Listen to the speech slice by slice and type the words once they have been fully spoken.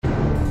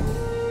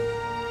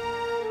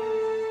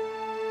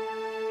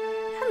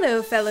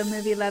Hello, fellow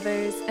movie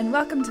lovers, and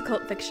welcome to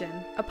Cult Fiction,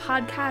 a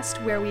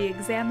podcast where we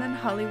examine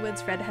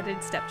Hollywood's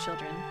redheaded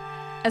stepchildren.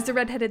 As a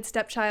redheaded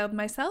stepchild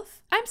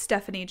myself, I'm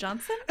Stephanie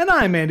Johnson. And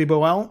I'm Andy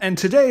Boel, and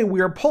today we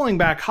are pulling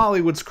back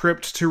Hollywood's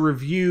crypt to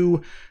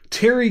review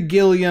Terry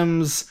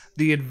Gilliam's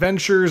The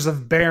Adventures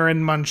of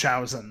Baron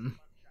Munchausen.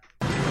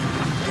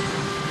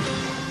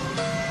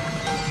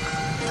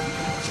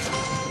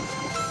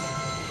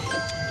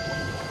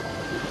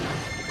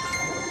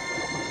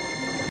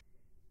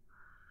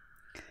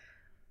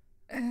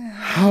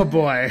 Oh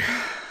boy.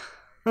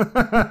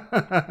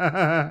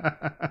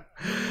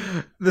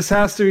 This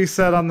has to be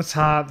said on the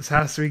top. This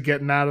has to be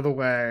getting out of the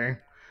way,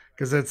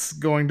 because it's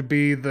going to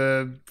be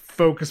the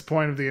focus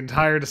point of the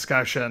entire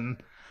discussion.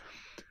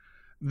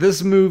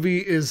 This movie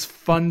is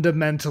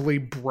fundamentally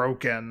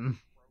broken.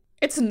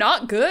 It's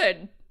not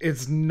good.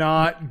 It's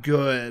not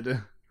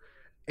good.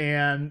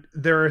 And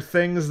there are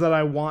things that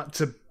I want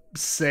to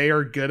say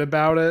are good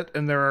about it,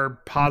 and there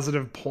are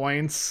positive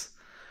points.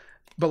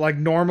 But like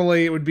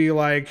normally it would be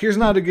like, here's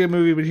not a good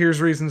movie, but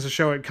here's reasons to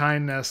show it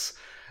kindness.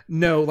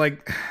 No,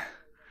 like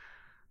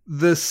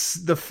the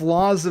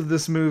flaws of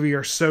this movie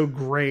are so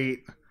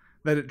great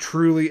that it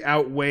truly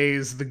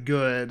outweighs the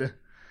good.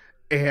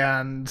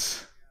 And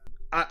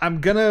I'm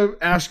going to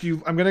ask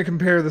you, I'm going to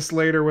compare this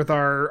later with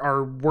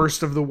our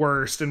worst of the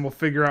worst, and we'll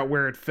figure out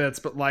where it fits.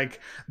 But like,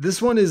 this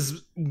one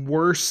is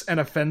worse and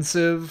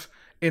offensive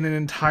in an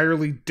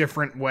entirely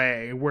different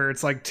way, where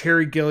it's like,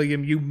 Terry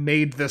Gilliam, you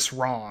made this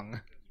wrong.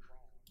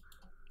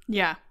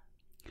 Yeah.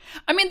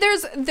 I mean,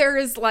 there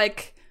is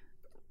like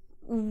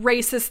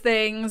racist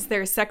things,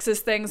 there's sexist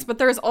things, but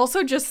there's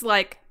also just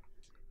like,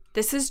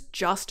 this is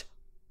just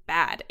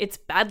bad. It's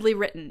badly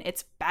written.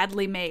 It's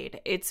badly made.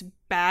 It's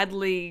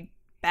badly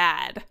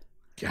bad.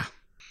 Yeah.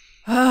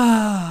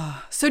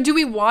 So do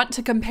we want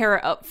to compare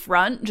it up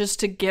front just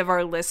to give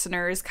our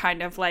listeners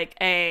kind of like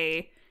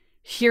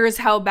here's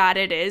how bad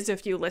it is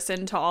if you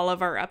listen to all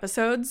of our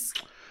episodes?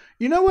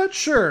 You know what?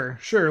 Sure.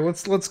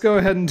 Let's go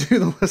ahead and do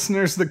the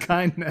listeners the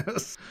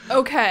kindness.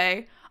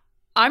 Okay.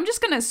 I'm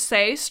just going to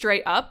say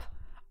straight up,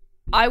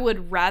 I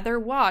would rather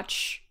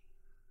watch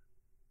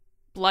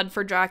Blood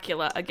for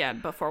Dracula again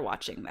before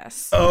watching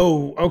this.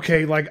 Oh,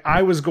 okay. Like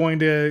I was going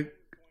to...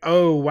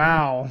 Oh,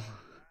 wow.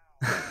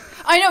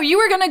 I know, you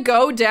were going to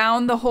go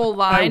down the whole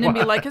line and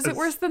be like, is it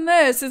worse than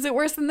this? Is it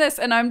worse than this?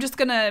 And I'm just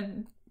going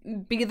to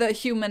be the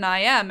human I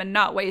am and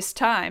not waste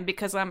time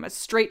because I'm a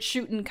straight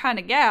shooting kind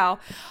of gal.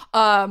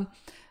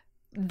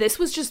 This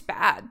was just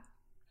bad.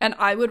 And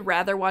I would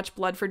rather watch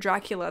Blood for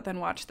Dracula than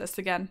watch this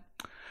again.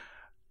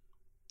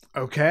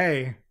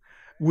 Okay.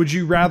 Would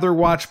you rather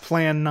watch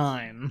Plan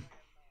 9?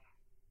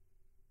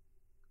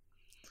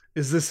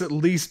 Is this at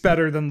least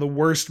better than the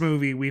worst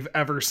movie we've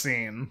ever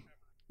seen?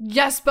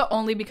 Yes, but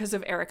only because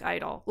of Eric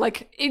Idle.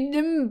 Like,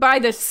 by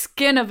the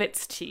skin of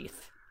its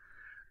teeth.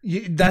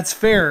 That's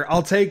fair.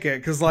 I'll take it.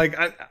 Because, like,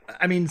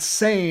 I mean,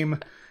 same.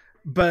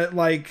 But,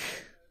 like...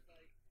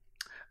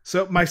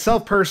 So,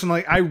 myself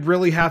personally, I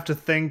really have to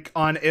think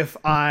on if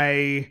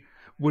I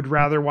would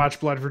rather watch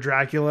Blood for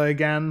Dracula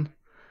again.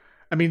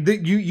 I mean,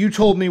 you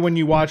told me when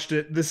you watched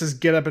it, this is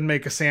get up and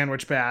make a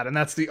sandwich bad. And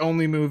that's the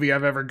only movie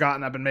I've ever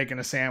gotten up and making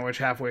a sandwich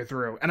halfway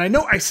through. And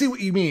I see what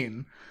you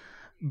mean.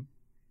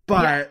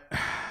 But... Yeah.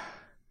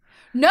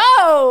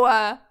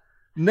 No!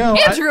 No,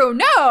 Andrew,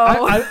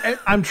 no!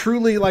 I'm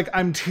truly, like,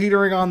 I'm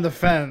teetering on the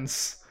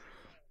fence.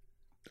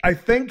 I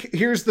think,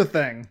 here's the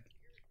thing.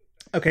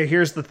 Okay,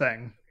 here's the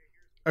thing.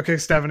 Okay,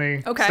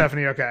 Stephanie. Okay.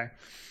 Stephanie, okay.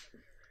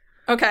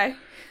 Okay.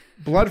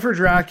 Blood for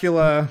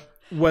Dracula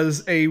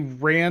was a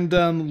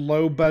random,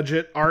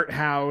 low-budget art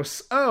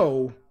house.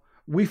 Oh,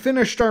 we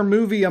finished our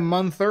movie a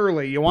month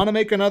early. You want to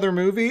make another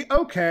movie?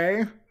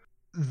 Okay.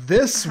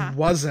 This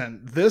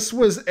wasn't. This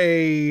was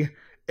a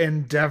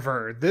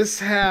endeavor. This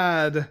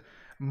had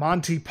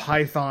Monty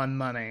Python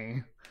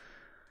money.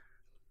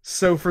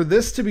 So for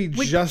this to be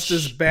just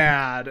as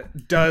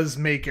bad does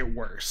make it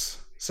worse.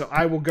 So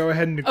I will go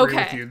ahead and agree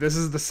with you. This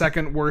is the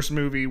second worst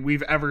movie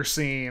we've ever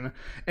seen.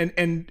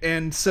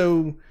 And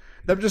so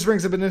that just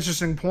brings up an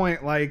interesting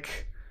point.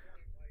 Like,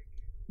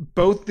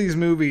 both these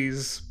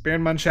movies,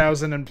 Baron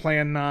Munchausen and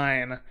Plan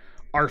 9,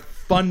 are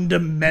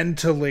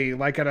fundamentally,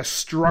 like at a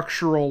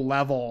structural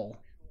level,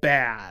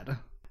 bad.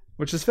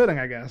 Which is fitting,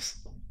 I guess.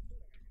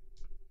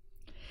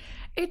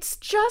 It's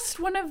just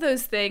one of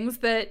those things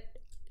that,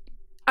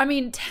 I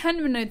mean,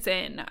 10 minutes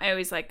in, I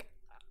was like,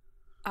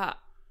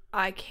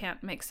 I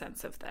can't make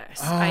sense of this.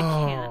 Oh.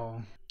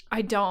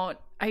 I can't.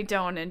 I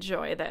don't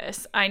enjoy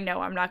this. I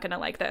know I'm not going to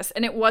like this.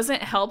 And it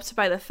wasn't helped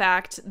by the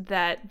fact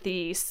that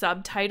the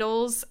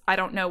subtitles, I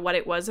don't know what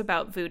it was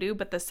about voodoo,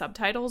 but the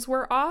subtitles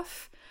were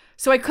off.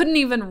 So I couldn't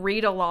even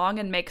read along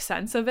and make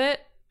sense of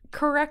it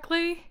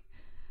correctly.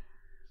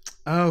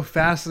 Oh,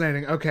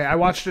 fascinating. Okay, I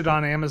watched it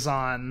on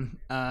Amazon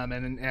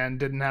and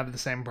didn't have the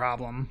same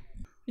problem.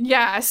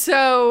 Yeah,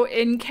 so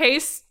in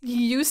case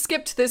you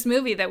skipped this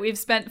movie that we've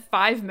spent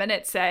 5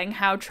 minutes saying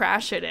how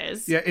trash it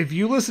is. Yeah, if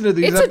you listen to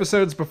these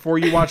episodes before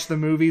you watch the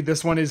movie,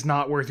 this one is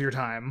not worth your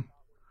time.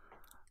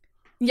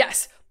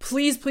 Yes,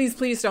 please, please,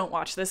 please don't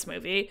watch this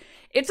movie.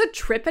 It's a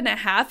trip and a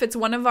half. It's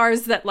one of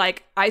ours that,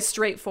 like, I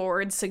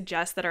straightforward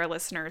suggest that our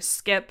listeners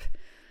skip.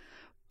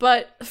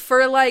 But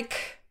for,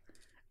 like,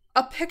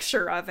 a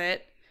picture of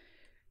it,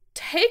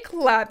 take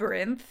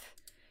Labyrinth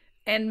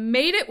and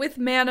mate it with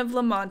Man of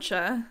La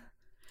Mancha,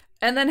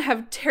 and then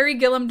have Terry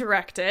Gilliam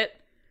direct it,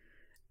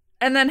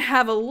 and then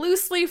have a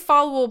loosely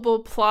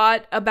followable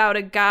plot about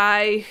a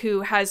guy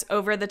who has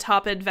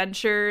over-the-top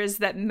adventures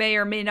that may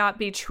or may not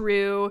be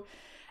true,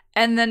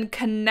 and then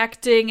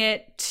connecting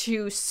it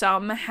to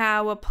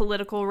somehow a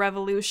political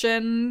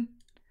revolution.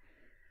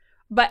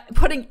 But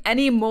putting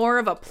any more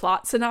of a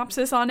plot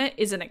synopsis on it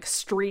is an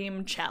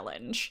extreme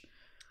challenge.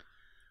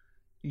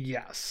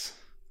 Yes.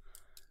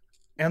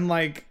 And,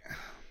 like,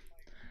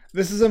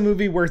 this is a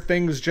movie where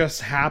things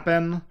just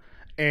happen,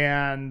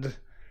 and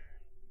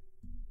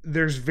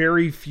there's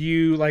very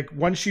few, like,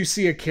 once you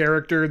see a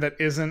character that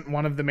isn't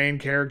one of the main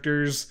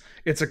characters,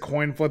 it's a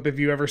coin flip if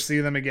you ever see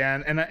them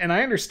again. And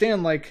I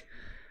understand, like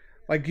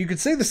you could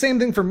say the same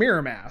thing for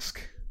Mirror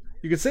Mask.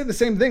 You could say the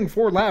same thing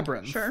for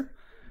Labyrinth. Sure.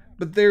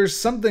 But there's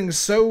something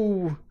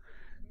so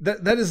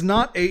that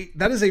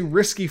is a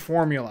risky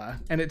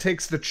formula, and it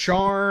takes the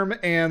charm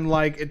and,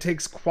 like, it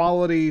takes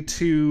quality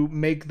to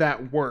make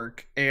that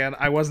work, and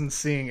I wasn't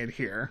seeing it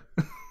here.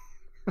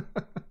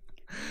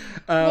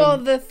 Well,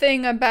 the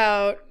thing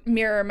about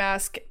Mirror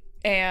Mask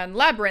and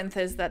Labyrinth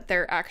is that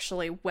they're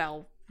actually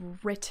well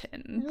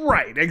written.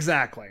 Right,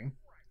 exactly.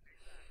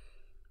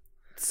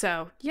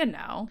 So,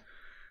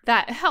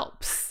 that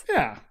helps.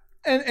 Yeah.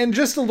 And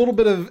just a little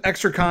bit of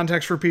extra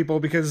context for people,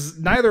 because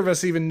neither of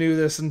us even knew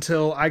this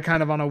until I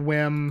kind of on a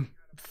whim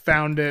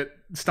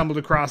stumbled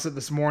across it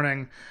this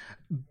morning.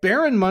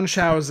 Baron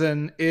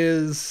Munchausen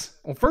is,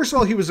 well, first of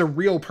all, he was a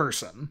real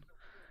person.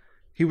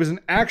 He was an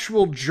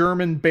actual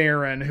German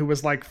baron who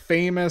was, like,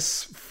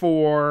 famous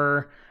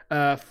for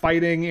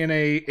fighting in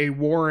a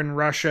war in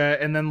Russia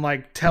and then,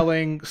 like,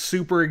 telling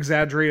super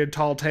exaggerated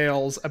tall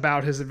tales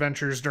about his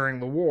adventures during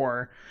the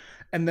war.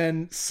 And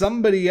then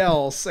somebody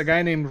else, a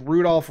guy named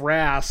Rudolf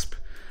Rasp,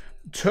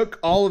 took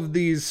all of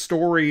these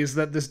stories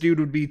that this dude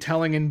would be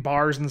telling in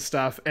bars and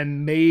stuff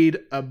and made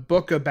a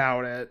book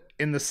about it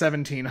in the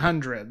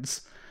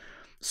 1700s.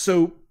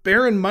 So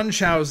Baron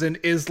Munchausen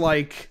is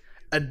like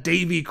a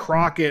Davy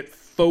Crockett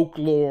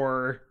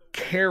folklore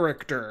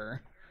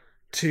character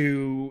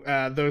to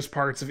those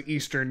parts of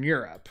Eastern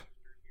Europe.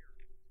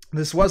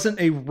 This wasn't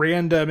a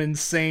random,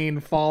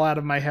 insane, fall out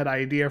of my head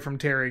idea from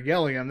Terry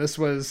Gilliam. This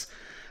was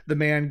the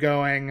man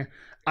going,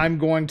 I'm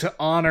going to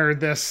honor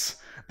this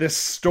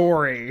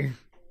story.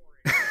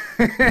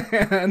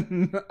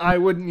 And I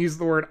wouldn't use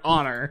the word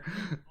honor.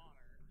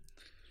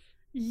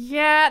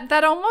 Yeah,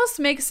 that almost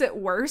makes it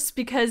worse,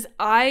 because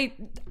I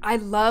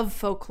love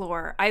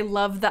folklore. I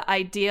love the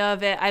idea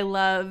of it. I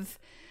love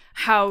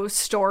how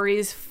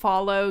stories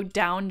follow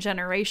down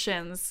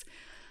generations.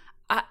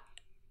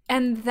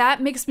 And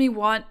that makes me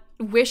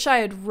wish I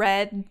had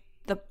read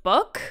the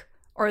book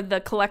or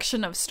the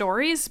collection of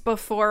stories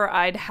before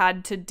I'd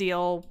had to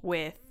deal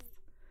with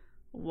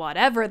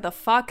whatever the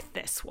fuck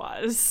this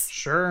was.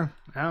 Sure.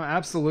 Yeah,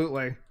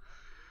 absolutely.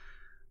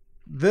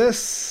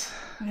 This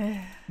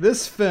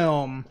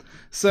film.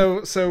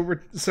 So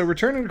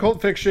returning to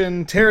cult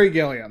fiction, Terry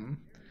Gilliam,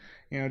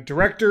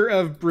 director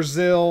of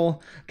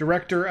Brazil,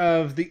 director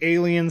of the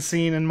alien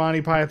scene in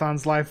Monty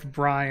Python's Life of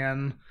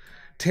Brian.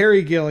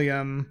 Terry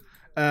Gilliam,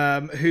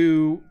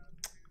 who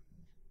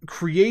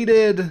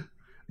created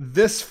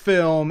this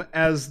film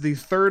as the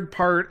third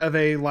part of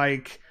a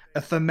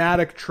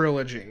thematic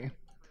trilogy.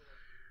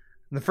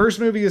 The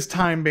first movie is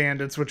Time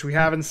Bandits, which we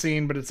haven't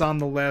seen, but it's on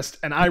the list,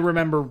 and I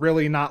remember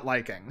really not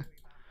liking.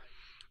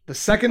 The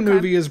second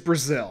movie is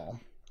Brazil,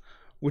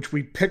 which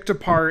we picked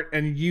apart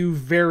and you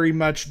very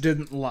much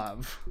didn't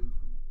love.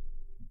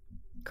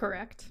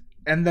 Correct.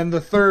 And then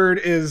the third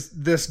is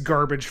This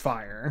Garbage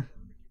Fire.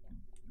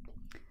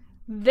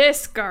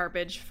 This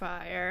Garbage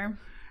Fire.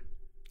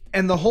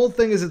 And the whole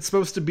thing is it's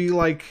supposed to be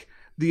like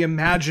the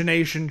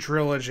imagination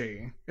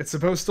trilogy. It's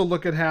supposed to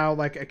look at how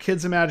like a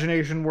kid's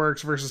imagination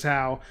works versus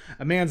how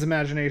a man's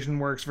imagination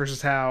works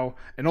versus how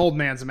an old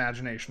man's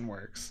imagination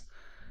works.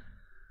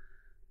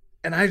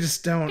 And I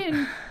just don't.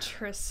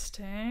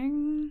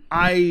 Interesting.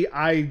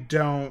 I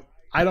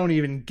don't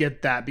even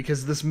get that,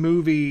 because this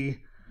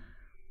movie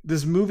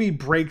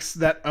breaks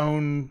that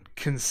own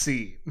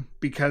conceit,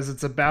 because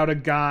it's about a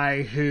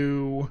guy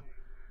who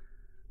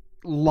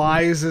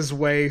lies his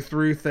way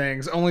through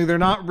things, only they're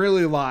not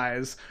really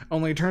lies,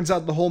 only it turns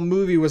out the whole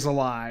movie was a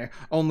lie,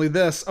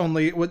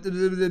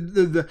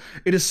 it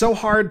is so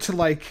hard to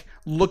like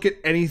look at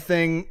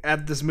anything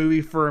at this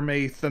movie from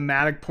a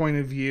thematic point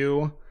of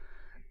view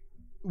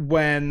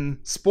when,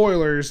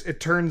 spoilers, it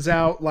turns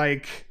out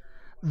like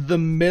the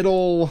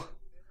middle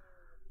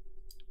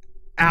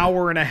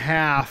hour and a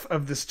half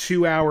of this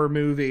 2-hour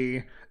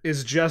movie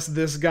is just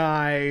this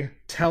guy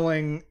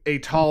telling a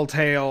tall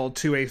tale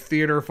to a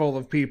theater full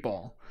of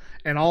people.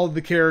 And all of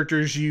the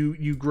characters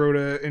you grow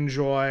to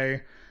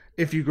enjoy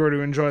if you grow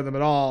to enjoy them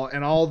at all,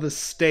 and all the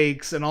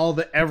stakes and all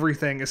the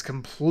everything is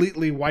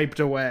completely wiped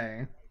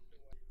away.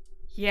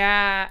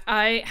 Yeah,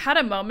 I had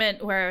a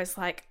moment where I was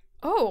like,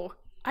 oh,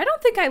 I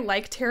don't think I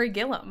like Terry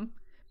Gilliam,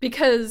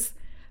 because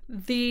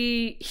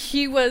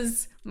he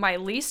was my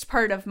least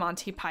part of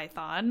Monty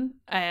Python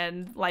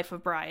and Life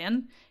of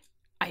Brian.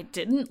 I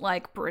didn't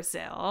like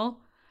Brazil.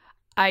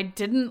 I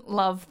didn't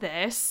love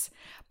this.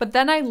 But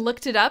then I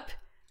looked it up,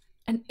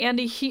 and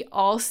Andy, he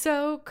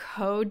also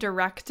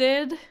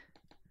co-directed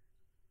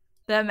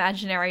The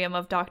Imaginarium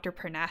of Dr.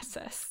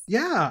 Parnassus.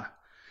 Yeah.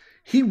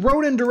 He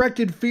wrote and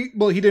directed,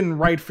 well, he didn't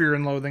write Fear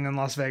and Loathing in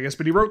Las Vegas,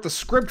 but he wrote the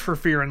script for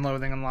Fear and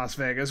Loathing in Las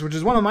Vegas, which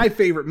is one of my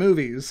favorite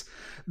movies.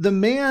 The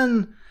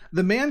man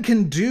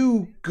can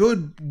do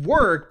good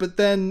work, but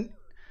then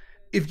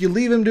if you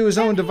leave him to his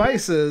own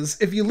devices,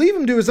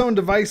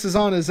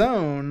 on his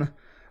own,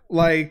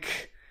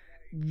 like,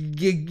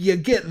 you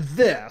get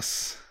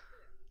this.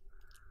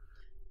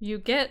 You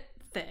get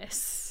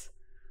this.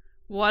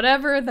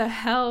 Whatever the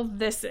hell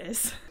this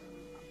is.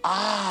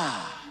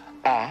 I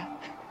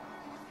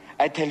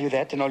tell you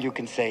that, and all you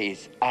can say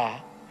is,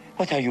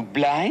 what are you,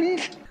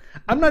 blind?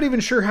 I'm not even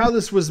sure how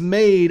this was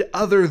made,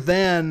 other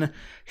than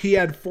he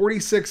had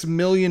 $46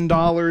 million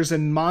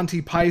in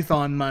Monty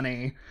Python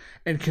money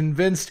and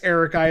convinced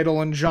Eric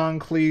Idle and John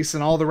Cleese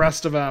and all the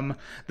rest of them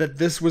that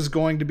this was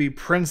going to be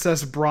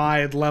Princess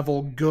Bride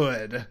level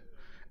good.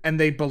 And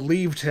they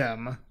believed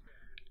him.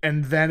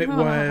 And then it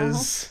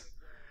was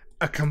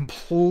a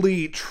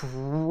complete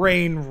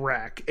train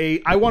wreck.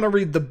 I want to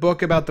read the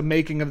book about the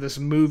making of this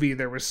movie.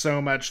 There was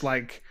so much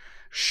like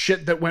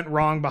shit that went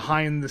wrong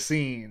behind the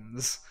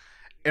scenes.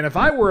 And if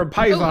I were a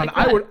Python,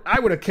 I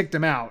would have kicked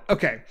him out.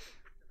 Okay.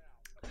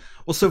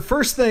 Well, so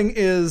first thing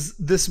is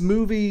this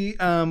movie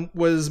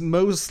was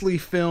mostly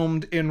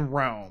filmed in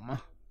Rome.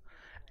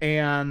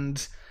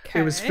 And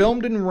it was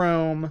filmed in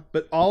Rome,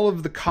 but all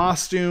of the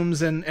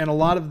costumes and a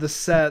lot of the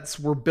sets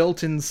were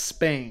built in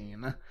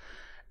Spain.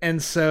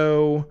 And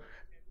so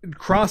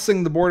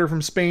crossing the border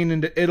from Spain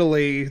into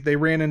Italy, they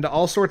ran into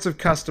all sorts of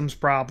customs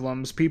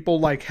problems. People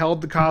like held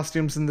the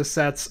costumes and the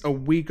sets a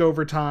week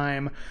over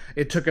time.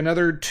 It took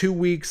another 2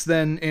 weeks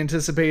than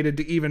anticipated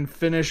to even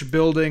finish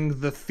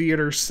building the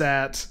theater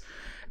set.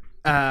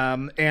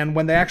 And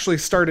when they actually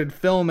started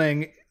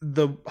filming,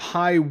 the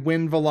high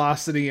wind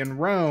velocity in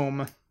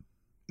Rome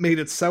made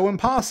it so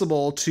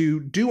impossible to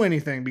do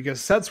anything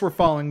because sets were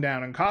falling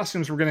down and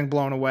costumes were getting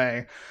blown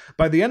away.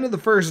 By the end of the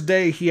first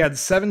day, he had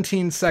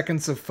 17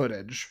 seconds of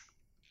footage.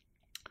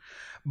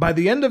 By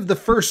the end of the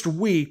first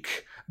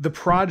week, the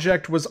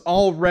project was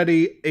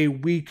already a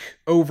week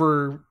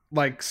over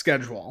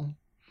schedule.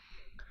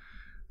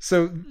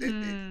 So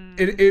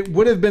it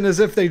would have been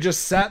as if they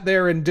just sat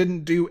there and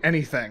didn't do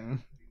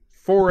anything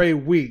for a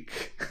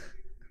week.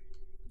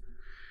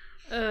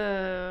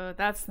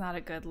 That's not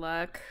a good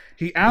look.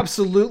 He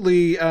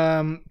absolutely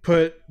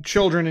put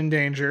children in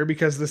danger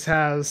because this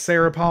has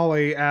Sarah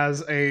Polley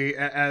as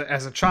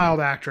a child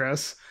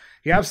actress.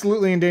 He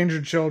absolutely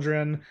endangered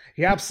children.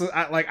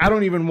 I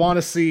don't even want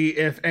to see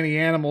if any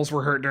animals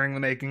were hurt during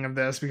the making of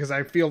this because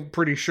I feel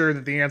pretty sure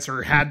that the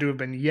answer had to have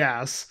been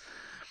yes.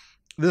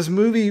 This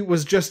movie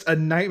was just a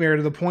nightmare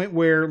to the point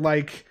where,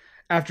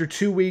 after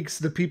 2 weeks,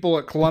 the people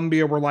at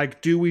Columbia were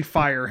like, do we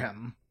fire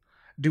him?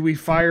 Do we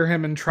fire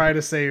him and try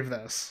to save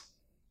this?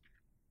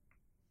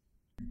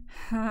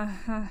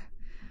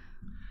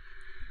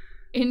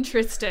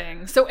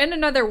 Interesting. So in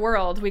another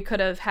world, we could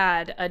have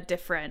had a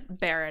different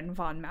Baron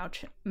von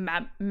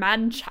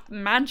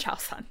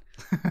Munchausen.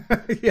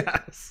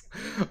 Yes.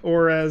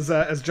 Or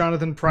as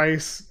Jonathan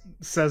Pryce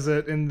says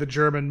it in the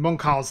German,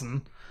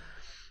 Munchausen.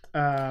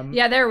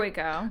 Yeah, there we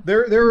go.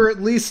 There are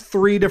at least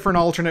 3 different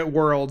alternate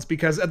worlds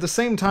because at the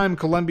same time,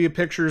 Columbia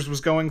Pictures was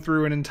going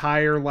through an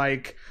entire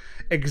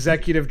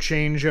executive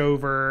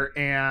changeover,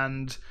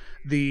 and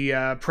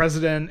the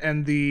president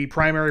and the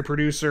primary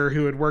producer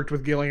who had worked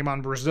with Gilliam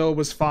on Brazil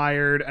was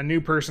fired. A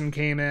new person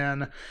came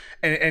in,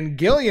 and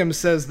Gilliam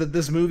says that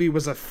this movie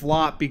was a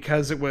flop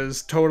because it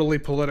was totally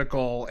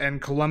political,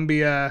 and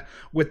Columbia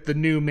with the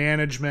new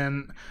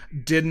management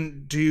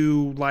didn't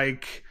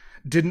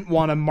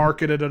want to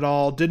market it at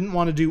all, didn't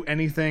want to do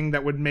anything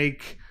that would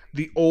make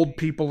the old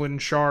people in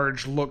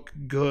charge look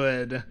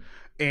good,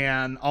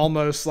 and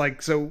almost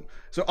so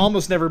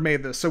almost never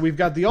made this. So we've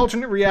got the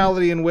alternate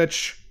reality in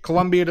which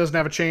Columbia doesn't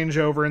have a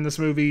changeover and this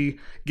movie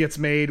gets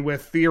made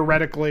with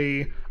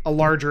theoretically a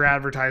larger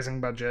advertising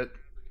budget.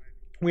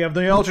 We have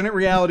the alternate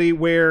reality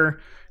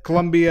where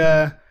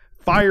Columbia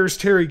fires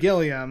Terry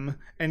Gilliam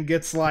and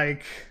gets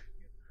I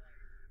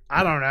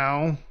don't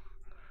know,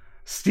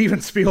 Steven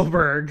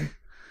Spielberg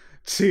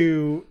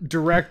to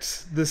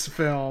direct this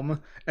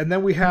film. And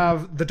then we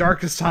have the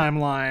darkest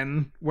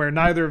timeline where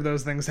neither of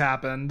those things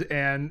happened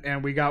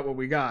and we got what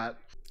we got.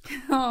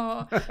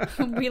 Oh,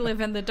 we live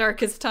in the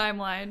darkest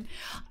timeline.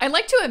 I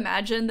like to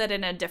imagine that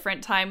in a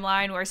different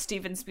timeline where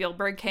Steven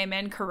Spielberg came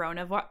in,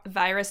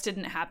 coronavirus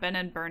didn't happen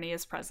and Bernie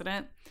is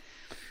president.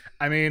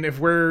 I mean, if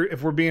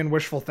we're being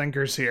wishful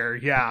thinkers here,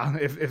 yeah.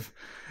 If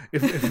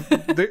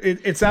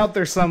it's out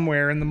there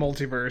somewhere in the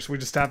multiverse, we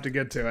just have to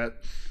get to it.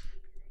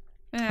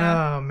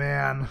 Yeah. Oh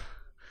man.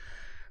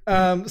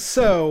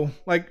 So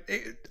like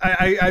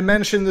I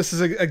mentioned this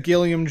is a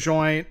Gilliam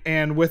joint,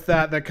 and with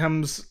that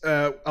comes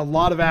a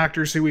lot of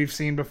actors who we've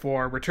seen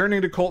before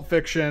returning to cult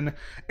fiction: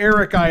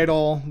 Eric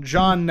Idle,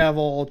 John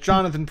Neville,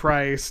 Jonathan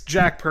Pryce,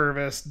 Jack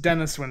Purvis,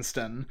 Dennis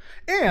Winston,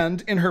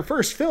 and in her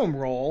first film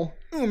role,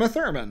 Uma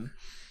Thurman.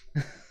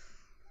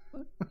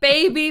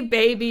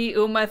 Baby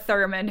Uma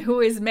Thurman, who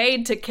is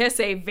made to kiss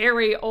a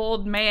very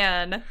old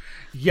man.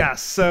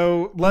 Yes,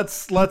 so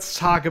let's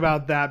talk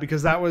about that,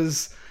 because that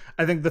was,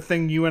 I think, the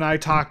thing you and I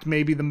talked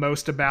maybe the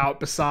most about,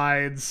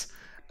 besides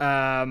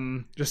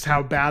just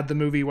how bad the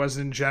movie was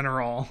in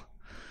general.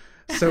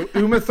 So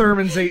Uma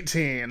Thurman's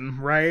 18,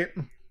 right?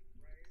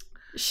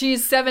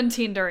 She's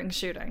 17 during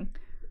shooting.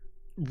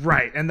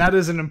 Right, and that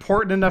is an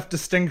important enough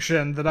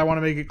distinction that I want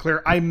to make it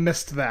clear I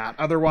missed that.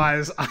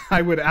 Otherwise,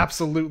 I would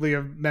absolutely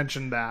have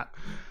mentioned that.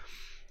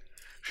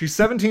 She's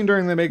 17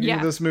 during the making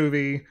of this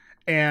movie,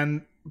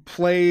 and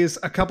plays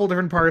a couple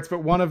different parts,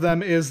 but one of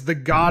them is the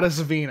goddess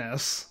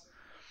Venus.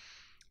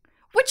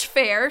 Which,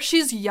 fair.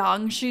 She's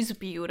young, she's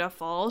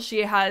beautiful,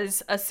 she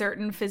has a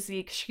certain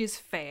physique, she's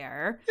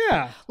fair.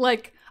 Yeah.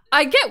 Like,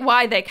 I get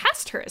why they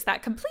cast her as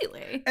that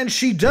completely. And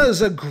she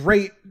does a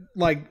great,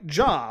 like,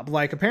 job.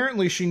 Like,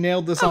 apparently she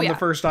nailed this on the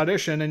first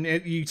audition, and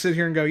you sit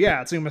here and go,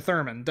 yeah, it's Uma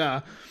Thurman,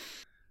 duh.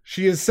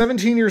 She is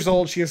 17 years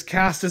old, she is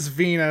cast as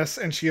Venus,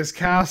 and she is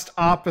cast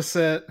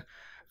opposite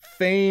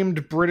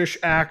famed British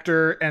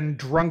actor and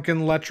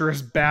drunken,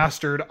 lecherous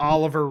bastard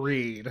Oliver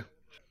Reed.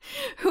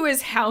 Who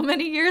is how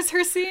many years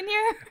her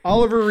senior?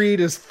 Oliver Reed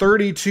is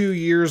 32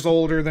 years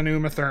older than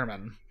Uma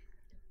Thurman.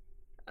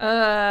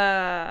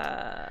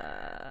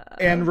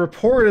 And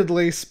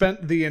reportedly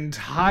spent the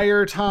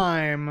entire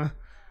time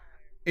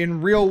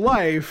in real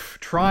life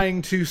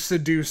trying to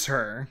seduce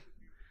her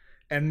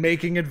and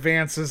making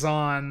advances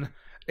on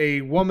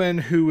a woman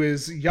who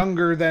is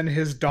younger than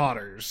his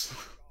daughters.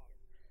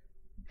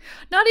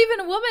 Not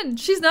even a woman.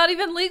 She's not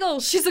even legal.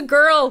 She's a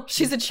girl.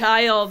 She's a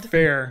child.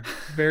 Fair.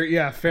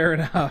 Fair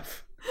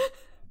enough.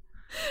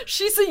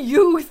 She's a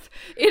youth.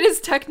 It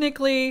is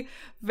technically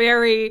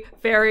very,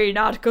 very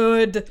not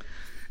good.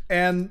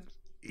 And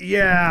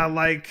yeah,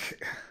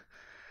 like,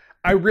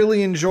 I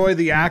really enjoy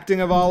the acting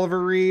of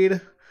Oliver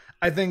Reed.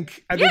 I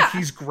think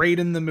he's great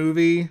in the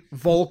movie.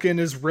 Vulcan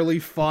is really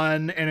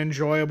fun and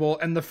enjoyable.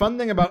 And the fun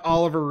thing about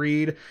Oliver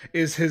Reed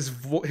is his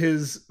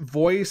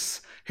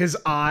voice, his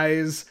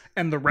eyes,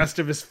 and the rest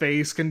of his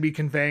face can be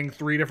conveying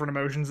three different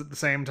emotions at the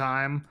same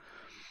time.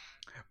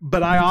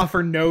 But I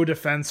offer no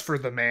defense for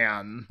the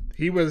man.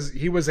 He was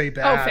a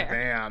bad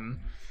man.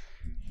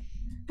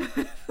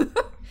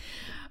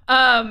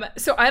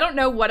 So I don't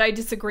know what I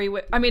disagree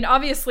with. I mean,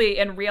 obviously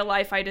in real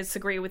life I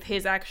disagree with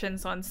his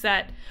actions on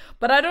set,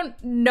 but I don't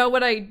know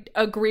what I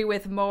agree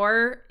with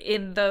more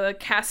in the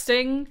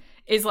casting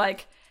is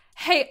like,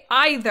 hey,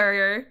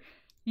 either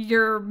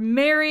you're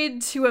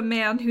married to a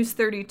man who's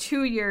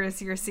 32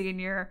 years your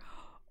senior,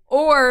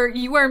 or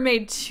you are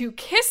made to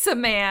kiss a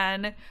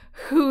man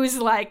who's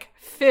like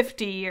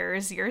 50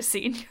 years your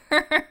senior.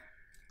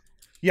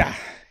 Yeah,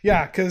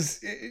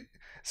 because...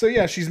 So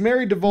yeah, she's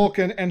married to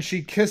Vulcan, and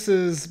she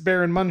kisses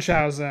Baron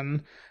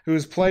Munchausen, who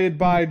is played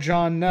by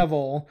John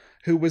Neville,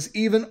 who was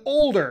even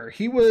older.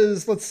 He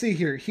was, let's see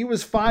here, he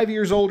was 5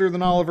 years older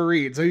than Oliver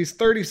Reed, so he's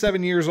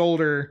 37 years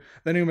older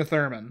than Uma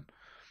Thurman.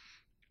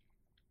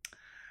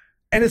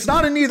 And it's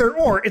not an either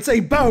or, it's a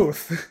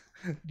both.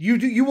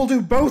 You will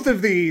do both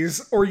of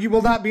these, or you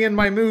will not be in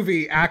my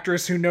movie,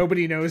 actress who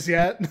nobody knows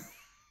yet.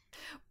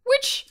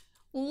 Which,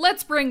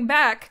 let's bring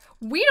back...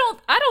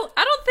 I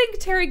don't think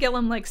Terry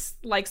Gilliam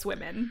likes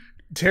women.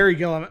 Terry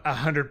Gilliam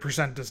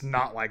 100% does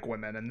not like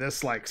women, and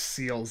this like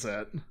seals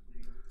it.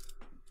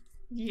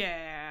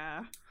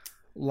 Yeah.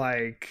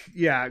 Like,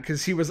 yeah,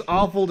 because he was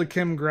awful to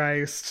Kim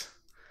Greist.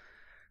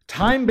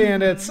 Time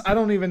Bandits, I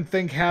don't even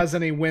think has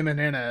any women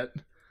in it.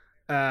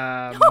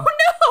 Oh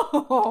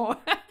no!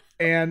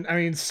 And I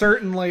mean,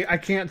 certainly I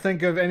can't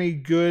think of any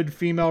good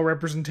female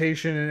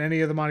representation in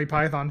any of the Monty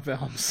Python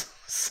films.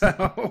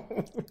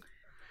 So...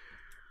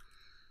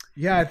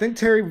 Yeah, I think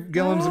Terry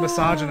Gilliam's a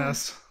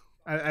misogynist.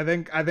 I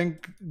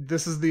think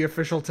this is the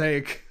official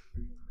take.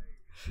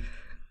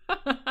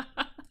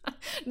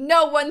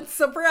 No one's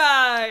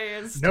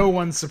surprised. No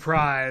one's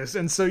surprised.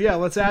 And so, yeah,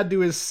 let's add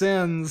to his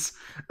sins.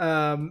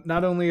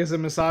 Not only is a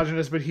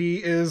misogynist, but he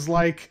is,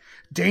 like,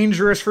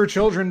 dangerous for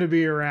children to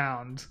be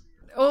around.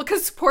 Well,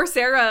 because poor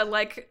Sarah,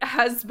 like,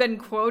 has been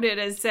quoted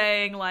as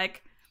saying,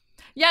 like,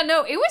 yeah,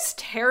 no, it was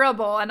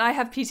terrible, and I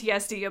have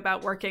PTSD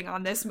about working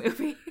on this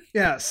movie.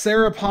 Yeah,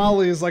 Sarah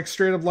Polley is like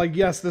straight up like,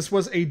 yes, this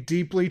was a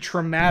deeply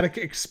traumatic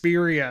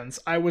experience.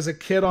 I was a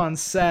kid on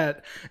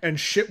set, and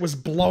shit was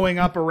blowing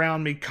up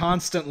around me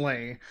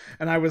constantly,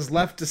 and I was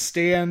left to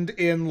stand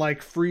in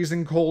like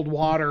freezing cold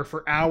water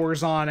for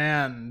hours on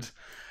end.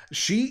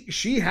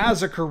 She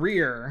has a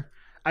career.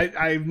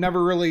 I've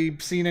never really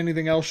seen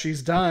anything else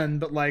she's done,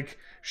 but like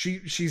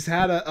she's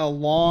had a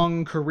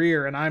long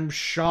career, and I'm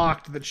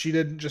shocked that she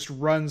didn't just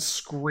run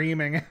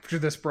screaming after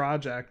this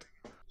project.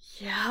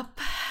 Yep.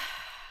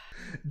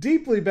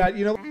 Deeply bad,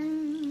 you know.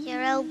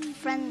 Your old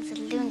friend's a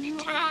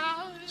lunatic.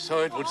 So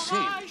it would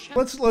seem.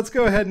 Let's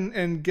go ahead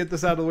and get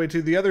this out of the way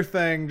too. The other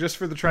thing, just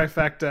for the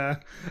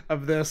trifecta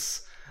of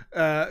this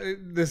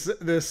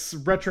this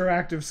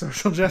retroactive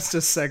social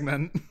justice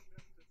segment.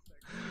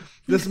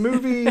 This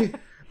movie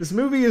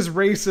is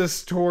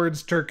racist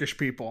towards Turkish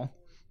people.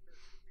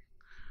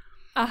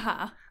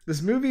 Uh-huh.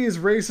 This movie is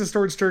racist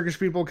towards Turkish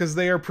people because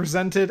they are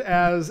presented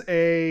as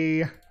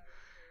a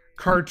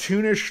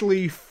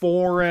cartoonishly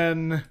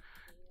foreign,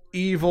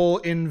 evil,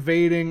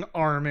 invading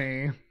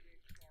army.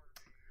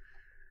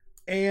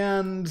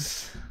 And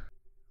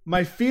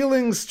my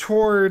feelings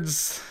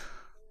towards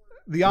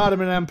the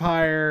Ottoman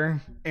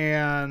Empire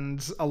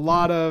and a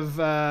lot of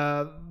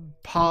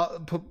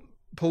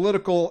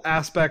political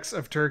aspects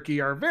of Turkey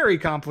are very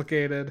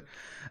complicated.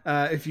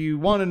 If you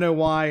want to know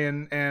why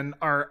and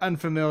are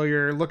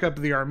unfamiliar, look up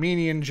the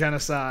Armenian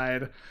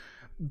genocide.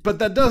 But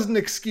that doesn't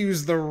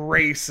excuse the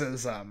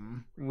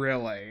racism,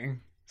 really.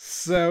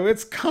 So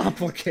it's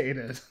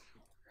complicated.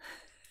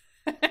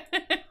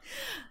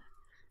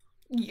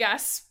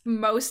 Yes,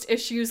 most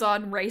issues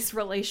on race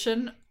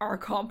relation are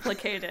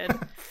complicated.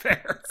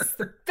 Fair. It's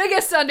the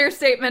biggest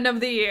understatement of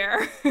the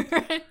year.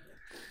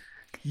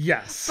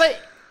 Yes. But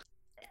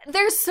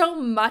there's so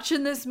much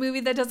in this movie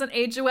that doesn't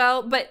age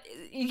well, but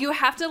you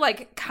have to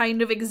like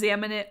kind of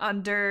examine it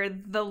under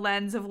the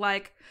lens of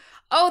like,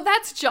 oh,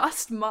 that's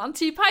just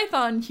Monty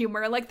Python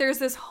humor. Like there's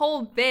this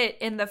whole bit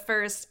in the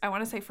first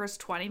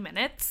 20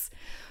 minutes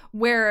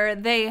where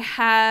they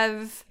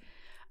have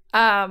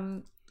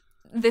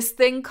this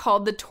thing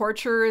called The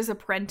Torturer's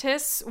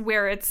Apprentice,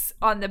 where it's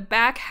on the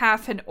back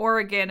half an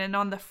organ and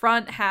on the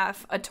front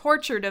half a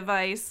torture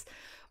device,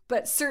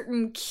 but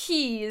certain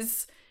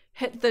keys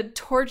hit the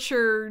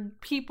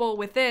tortured people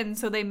within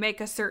so they make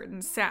a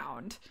certain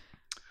sound.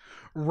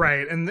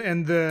 Right, and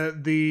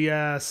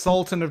the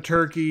Sultan of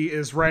Turkey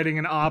is writing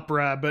an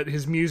opera, but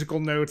his musical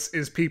notes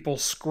is people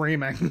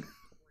screaming.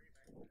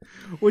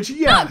 Which,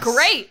 yes. Not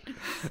great.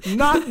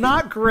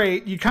 Not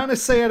great. You kind of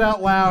say it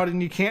out loud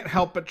and you can't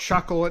help but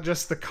chuckle at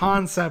just the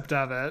concept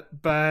of it,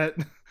 but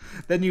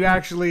then you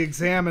actually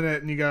examine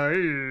it and you go,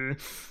 ew.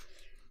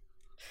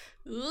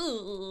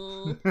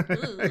 Ooh.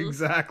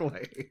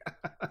 Exactly.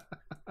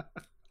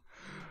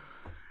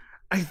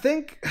 I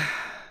think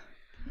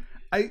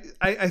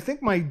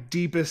my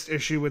deepest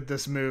issue with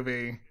this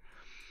movie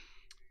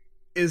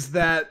is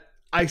that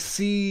I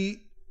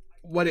see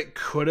what it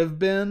could have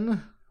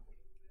been.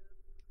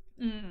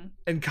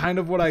 And kind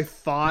of what I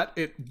thought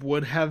it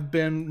would have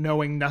been,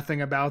 knowing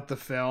nothing about the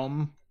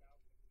film.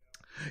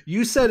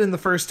 You said in the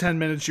first 10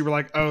 minutes you were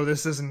like, oh,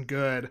 this isn't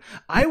good.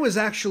 I was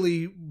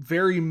actually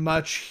very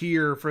much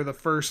here for the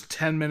first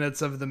 10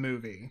 minutes of the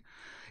movie.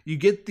 You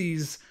get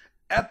these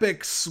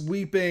epic,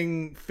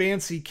 sweeping,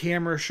 fancy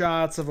camera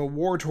shots of a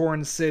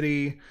war-torn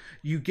city.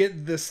 You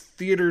get this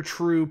theater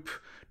troupe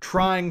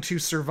trying to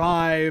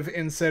survive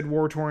in said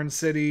war-torn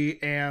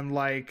city and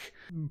like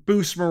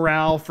boost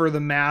morale for the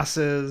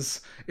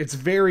masses. It's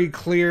very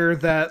clear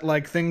that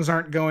like things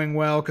aren't going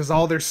well because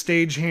all their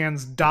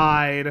stagehands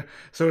died.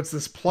 So it's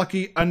this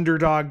plucky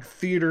underdog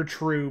theater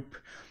troupe,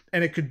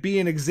 and it could be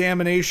an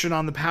examination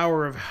on the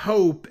power of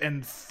hope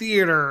and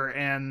theater,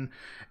 and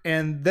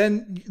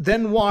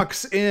then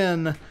walks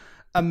in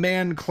a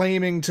man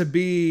claiming to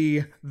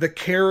be the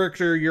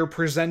character you're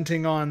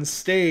presenting on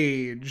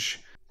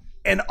stage.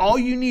 And all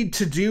you need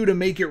to do to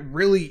make it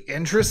really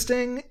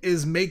interesting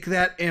is make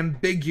that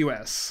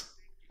ambiguous.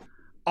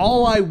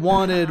 All I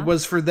wanted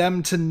was for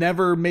them to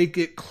never make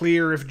it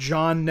clear if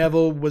John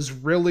Neville was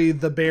really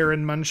the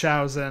Baron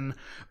Munchausen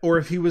or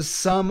if he was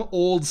some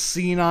old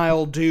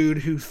senile dude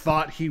who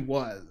thought he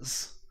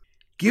was.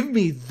 Give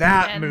me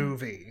that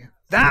movie.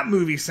 That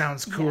movie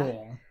sounds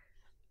cool.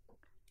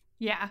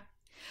 Yeah.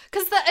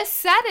 Because the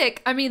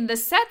aesthetic, I mean, the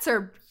sets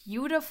are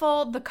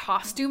beautiful. The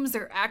costumes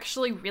are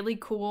actually really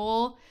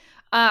cool.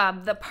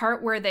 The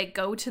part where they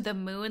go to the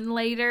moon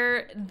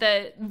later,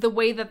 the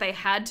way that they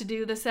had to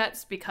do the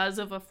sets because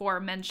of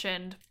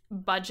aforementioned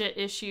budget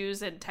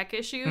issues and tech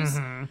issues,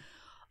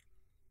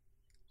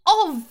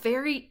 all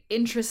very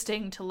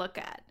interesting to look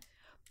at.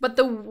 But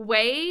the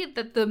way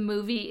that the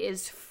movie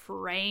is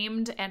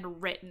framed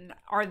and written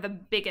are the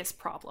biggest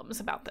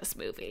problems about this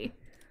movie.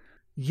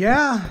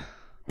 Yeah.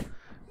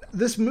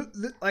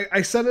 Like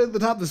I said at the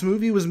top, this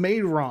movie was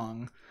made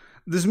wrong.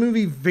 This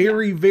movie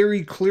very,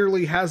 very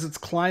clearly has its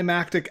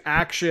climactic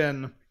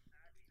action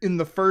in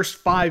the first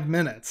 5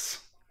 minutes.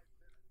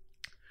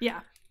 Yeah.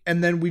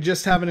 And then we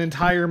just have an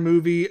entire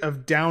movie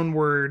of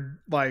downward,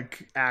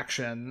 like,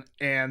 action.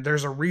 And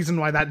there's a reason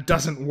why that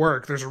doesn't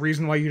work. There's a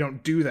reason why you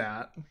don't do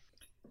that.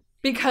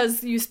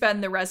 Because you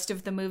spend the rest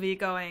of the movie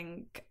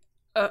going,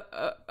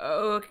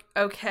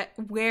 okay,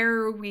 where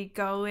are we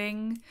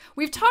going?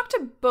 We've talked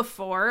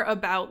before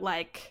about,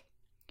 like,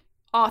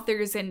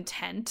 author's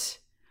intent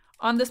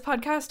on this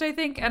podcast, I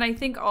think. And I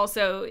think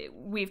also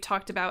we've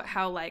talked about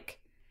how, like,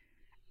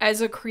 as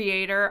a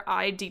creator,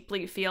 I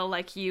deeply feel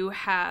like you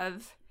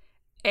have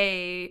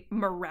a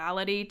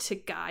morality to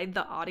guide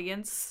the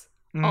audience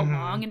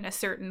along in a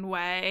certain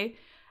way.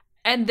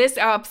 And this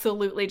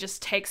absolutely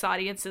just takes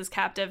audiences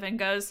captive and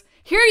goes,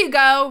 here you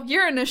go.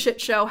 You're in a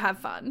shit show. Have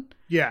fun.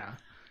 Yeah.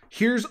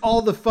 Here's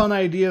all the fun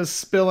ideas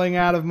spilling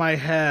out of my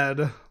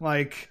head.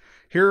 Like,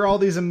 here are all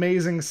these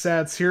amazing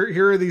sets.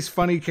 Here are these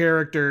funny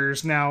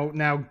characters.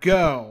 Now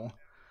go.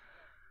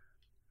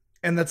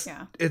 And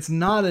it's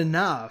not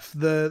enough.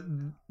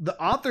 The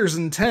author's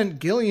intent,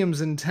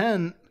 Gilliam's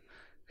intent,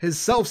 his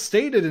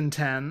self-stated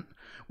intent,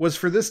 was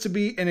for this to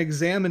be an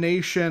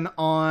examination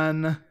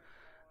on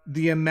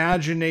the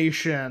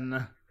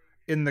imagination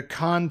in the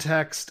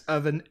context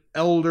of an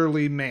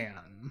elderly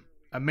man,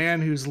 a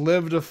man who's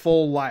lived a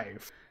full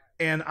life.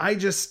 And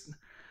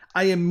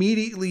I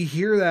immediately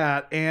hear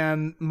that,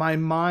 and my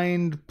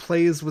mind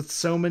plays with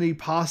so many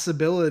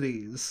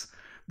possibilities.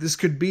 This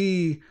could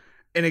be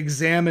an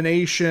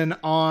examination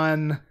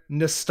on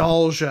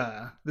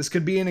nostalgia. This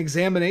could be an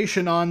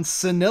examination on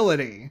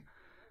senility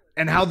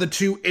and how the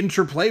two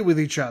interplay with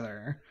each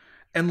other.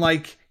 And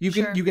like, you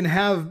can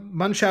have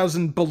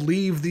Munchausen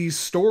believe these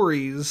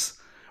stories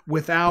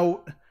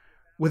without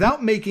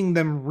making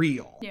them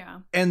real.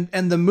 Yeah. And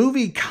the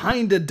movie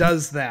kind of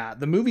does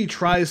that. The movie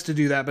tries to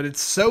do that, but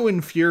it's so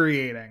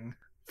infuriating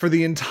for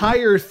the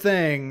entire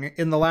thing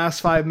in the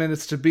last 5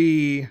 minutes to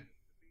be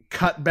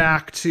cut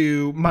back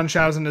to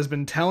Munchausen has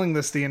been telling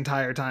this the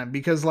entire time,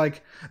 because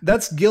like,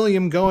 that's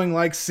Gilliam going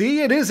like,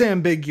 see, it is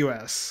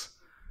ambiguous,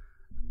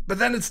 but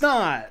then it's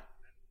not,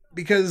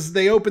 because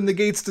they open the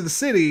gates to the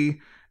city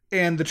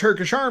and the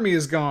Turkish army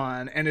is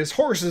gone and his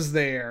horse is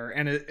there,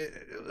 and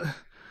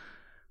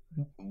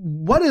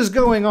what is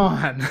going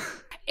on?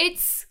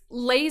 It's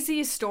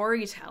lazy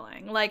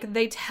storytelling. Like,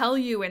 they tell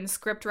you in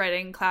script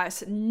writing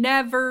class,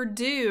 never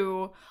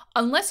do,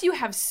 unless you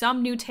have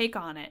some new take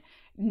on it,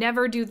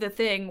 never do the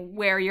thing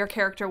where your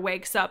character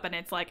wakes up and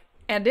it's like,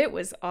 and it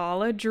was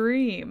all a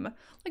dream.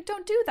 Like,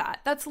 don't do that.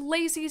 That's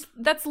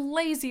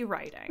lazy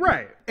writing.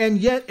 Right. And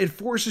yet it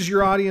forces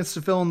your audience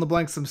to fill in the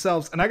blanks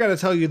themselves. And I got to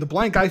tell you, the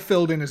blank I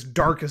filled in is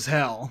dark as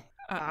hell.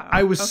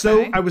 I was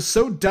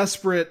so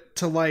desperate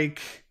to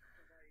like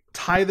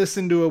tie this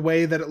into a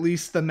way that at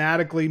least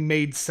thematically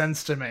made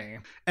sense to me.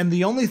 And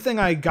the only thing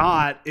I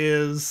got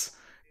is,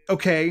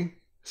 okay,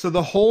 so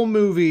the whole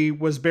movie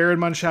was Baron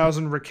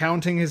Munchausen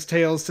recounting his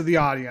tales to the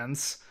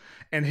audience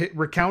and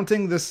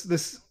recounting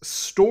this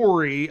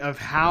story of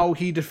how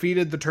he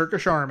defeated the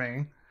Turkish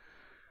army.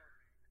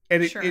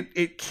 And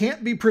it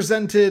can't be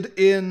presented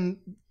in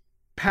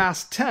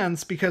past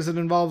tense because it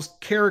involves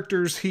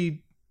characters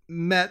he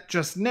met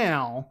just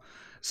now.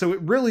 So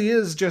it really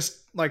is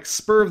just like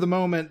spur of the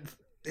moment,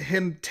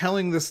 him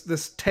telling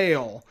this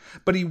tale,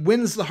 but he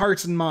wins the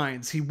hearts and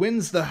minds. He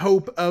wins the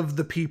hope of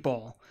the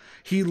people.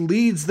 He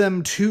leads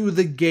them to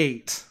the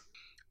gate.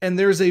 And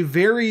there's a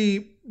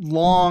very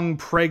long,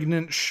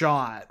 pregnant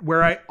shot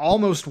where I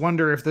almost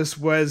wonder if this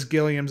was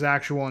Gilliam's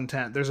actual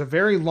intent. There's a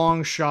very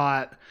long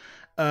shot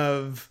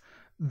of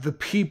the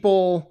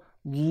people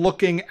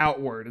looking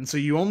outward. And so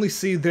you only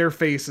see their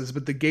faces,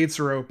 but the gates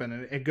are open.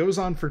 And it goes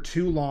on for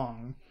too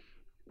long.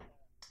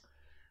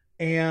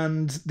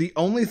 And the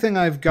only thing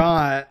I've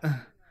got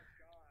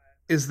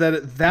is that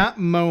at that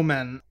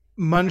moment,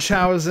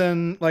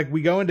 Munchausen, like,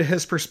 we go into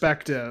his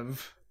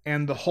perspective,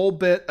 and the whole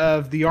bit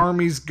of the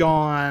army's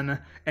gone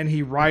and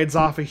he rides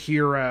off a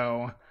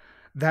hero,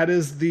 that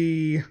is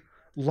the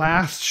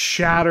last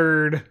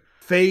shattered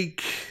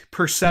fake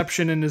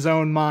perception in his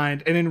own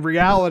mind. And in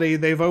reality,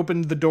 they've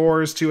opened the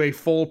doors to a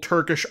full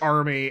Turkish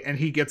army and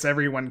he gets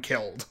everyone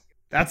killed.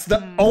 That's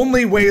the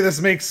only way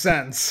this makes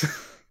sense.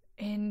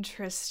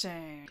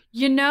 Interesting.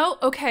 You know,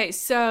 okay,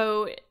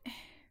 so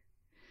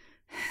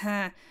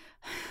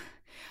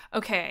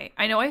okay,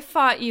 I know I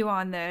fought you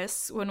on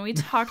this when we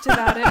talked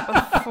about it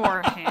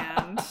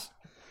beforehand.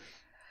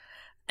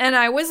 And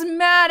I was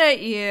mad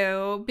at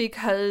you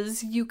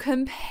because you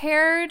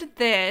compared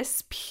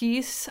this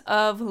piece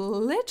of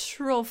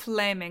literal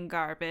flaming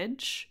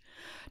garbage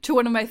to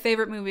one of my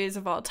favorite movies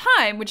of all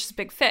time, which is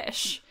Big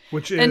Fish.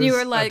 Which is and you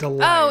were like,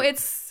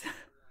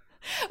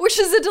 which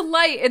is a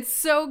delight. It's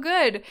so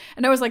good.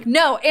 And I was like,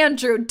 no,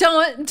 Andrew,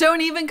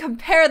 don't even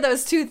compare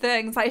those two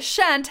things. I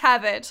shan't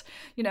have it,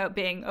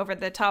 being over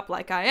the top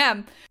like I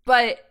am.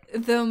 But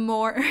the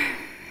more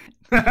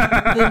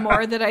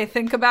that I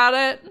think about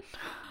it,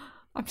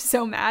 I'm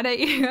so mad at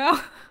you.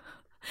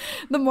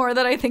 The more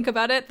that I think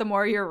about it, the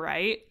more you're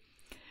right.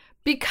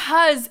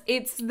 Because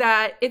it's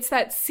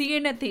that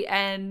scene at the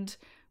end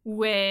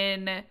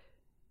when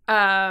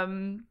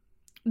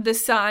the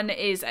son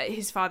is at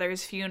his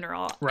father's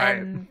funeral, right,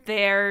 and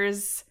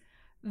there's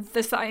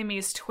the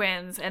Siamese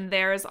twins, and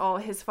there's all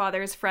his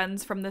father's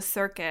friends from the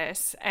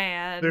circus,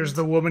 and there's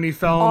the woman he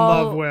fell in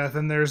love with,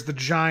 and there's the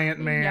giant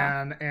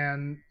man,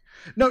 and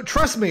no,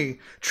 trust me,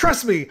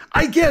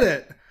 I get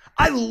it.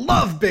 I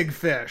love Big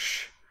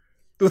Fish.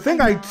 The thing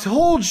I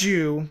told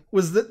you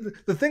was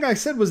that the thing I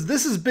said was,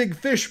 this is Big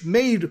Fish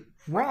made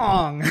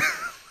Wrong.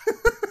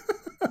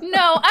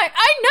 No,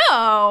 I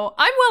know.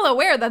 I'm well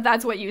aware that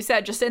that's what you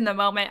said. Just in the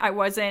moment, I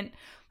wasn't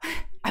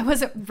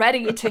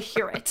ready to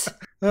hear it.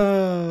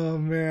 Oh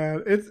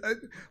man,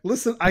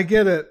 listen. I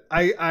get it.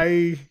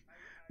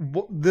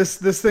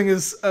 This thing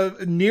is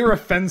near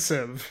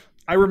offensive.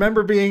 I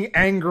remember being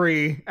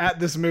angry at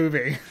this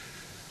movie.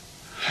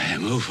 I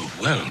am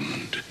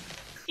overwhelmed.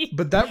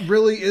 But that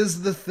really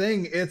is the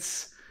thing.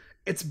 It's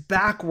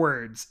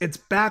backwards. It's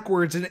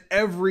backwards in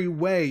every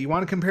way. You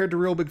want to compare it to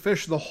Real Big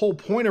Fish? The whole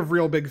point of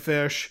Real Big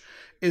Fish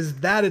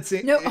is that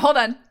hold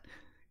on.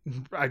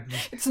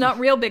 It's not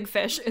Real Big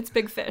Fish. It's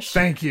Big Fish.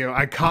 Thank you.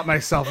 I caught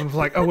myself and was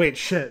like, oh wait,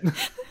 shit.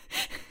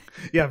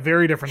 Yeah,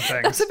 very different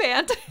things. That's a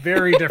band.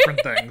 Very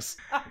different things.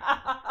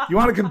 You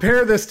want to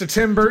compare this to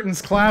Tim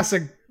Burton's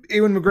classic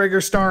Ewan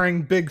McGregor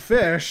starring Big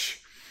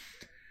Fish?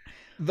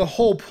 The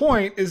whole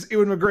point is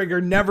Ewan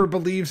McGregor never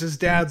believes his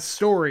dad's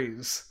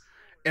stories,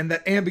 and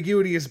that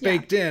ambiguity is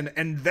baked in,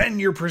 and then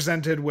you're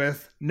presented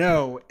with,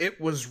 no,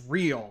 it was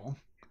real.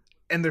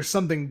 And there's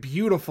something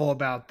beautiful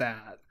about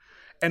that.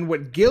 And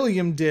what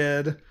Gilliam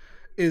did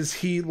is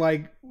he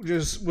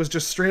was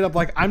just straight up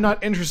like, I'm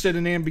not interested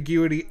in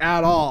ambiguity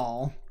at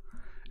all.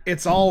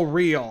 It's all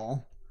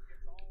real.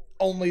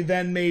 Only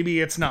then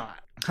maybe it's not.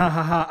 Ha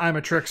ha ha, I'm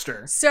a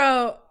trickster.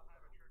 So,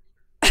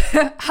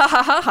 ha ha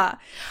ha ha.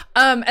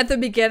 At the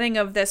beginning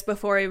of this,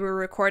 before we were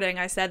recording,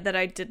 I said that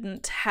I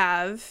didn't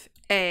have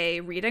a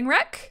reading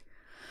rec.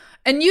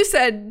 And you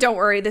said, don't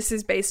worry, this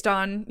is based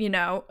on,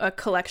 a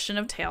collection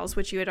of tales,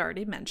 which you had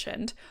already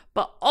mentioned.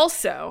 But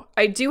also,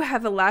 I do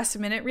have a last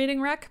minute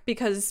reading rec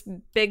because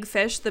Big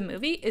Fish, the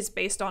movie, is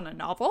based on a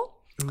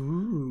novel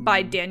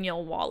by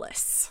Daniel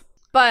Wallace.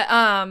 But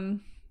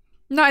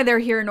neither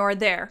here nor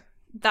there.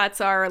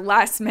 That's our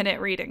last minute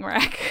reading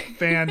rec.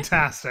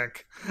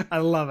 Fantastic. I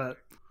love it.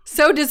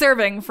 So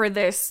deserving for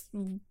this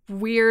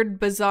weird,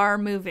 bizarre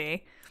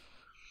movie.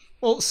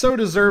 Well, so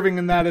deserving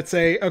in that it's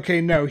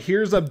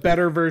here's a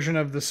better version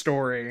of the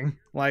story.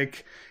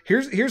 Like,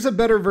 here's a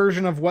better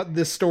version of what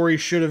this story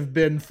should have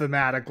been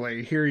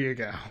thematically. Here you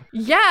go.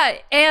 Yeah,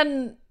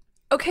 and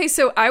okay,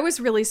 so I was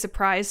really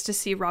surprised to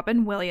see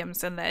Robin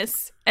Williams in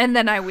this. And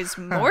then I was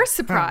more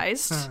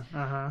surprised.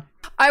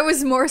 I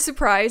was more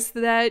surprised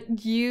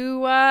that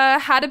you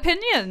had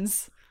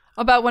opinions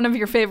about one of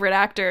your favorite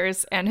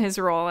actors and his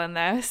role in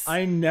this.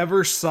 I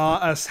never saw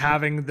us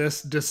having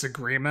this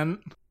disagreement.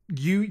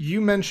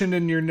 You mentioned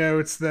in your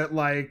notes that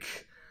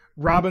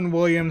Robin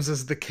Williams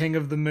as the King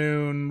of the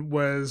Moon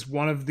was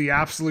one of the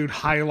absolute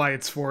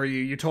highlights for you.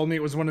 You told me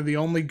it was one of the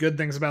only good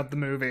things about the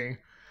movie.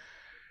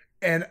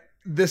 And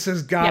this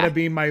has got to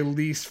be my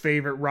least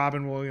favorite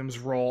Robin Williams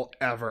role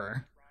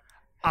ever.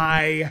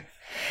 I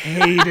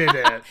hated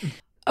it.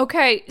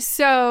 Okay,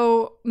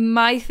 so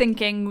my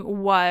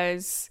thinking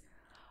was,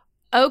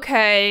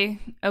 okay,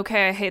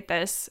 I hate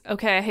this.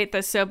 Okay, I hate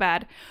this so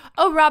bad.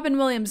 Oh, Robin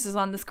Williams is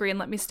on the screen.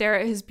 Let me stare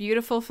at his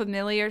beautiful,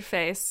 familiar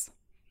face.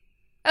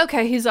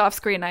 Okay, he's off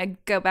screen. I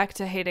go back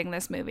to hating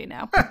this movie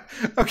now.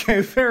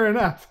 Okay, fair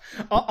enough.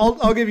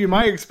 I'll give you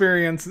my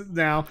experience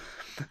now.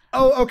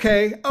 Oh,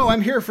 okay. Oh,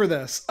 I'm here for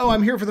this. Oh,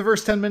 I'm here for the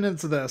first 10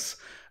 minutes of this.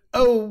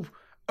 Oh,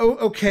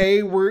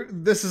 okay.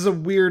 This is a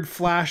weird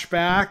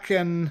flashback,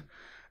 and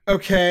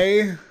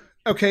okay,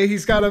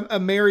 he's got a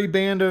merry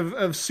band of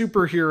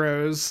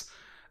superheroes.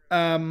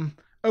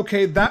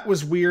 Okay, that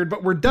was weird,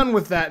 but we're done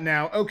with that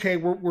now. Okay,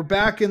 we're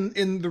back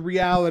in the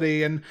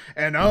reality, and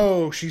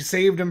oh, she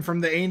saved him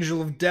from the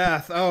angel of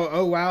death.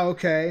 Oh wow,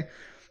 okay.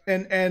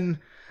 And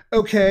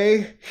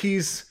okay,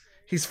 he's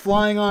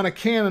flying on a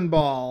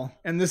cannonball,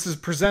 and this is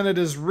presented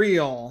as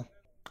real.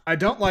 I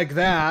don't like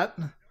that.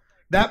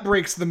 That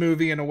breaks the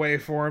movie in a way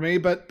for me,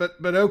 but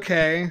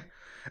okay.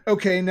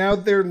 Okay, now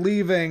they're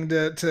leaving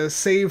to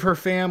save her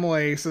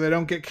family so they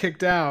don't get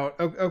kicked out.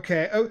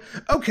 Okay,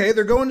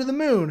 they're going to the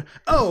moon.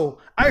 Oh,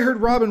 I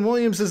heard Robin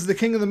Williams is the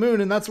King of the Moon,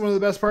 and that's one of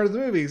the best parts of the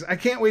movies. I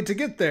can't wait to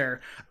get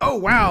there. Oh,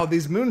 wow,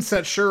 these moon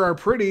sets sure are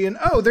pretty, and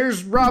oh,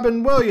 there's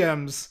Robin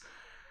Williams.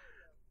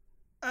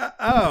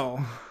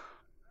 Oh,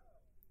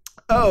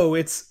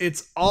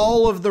 it's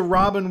all of the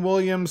Robin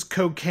Williams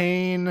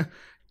cocaine,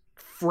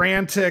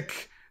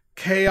 frantic,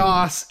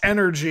 chaos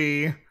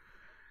energy,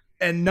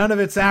 and none of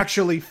it's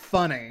actually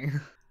funny.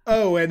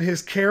 Oh, and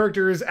his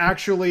character is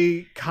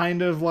actually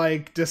kind of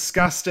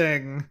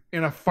disgusting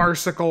in a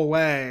farcical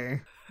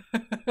way.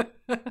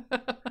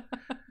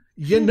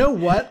 You know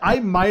what? I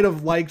might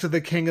have liked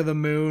the King of the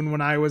Moon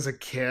when I was a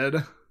kid.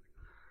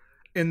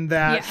 In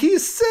that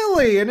he's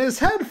silly and his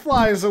head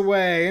flies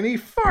away and he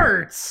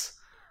farts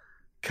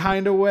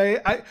kind of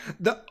way.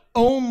 The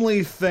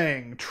only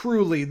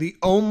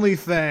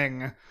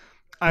thing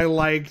I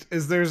liked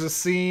is there's a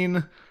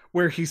scene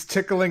where he's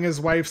tickling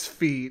his wife's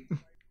feet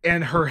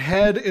and her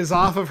head is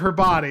off of her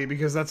body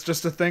because that's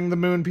just a thing the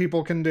moon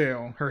people can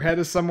do. Her head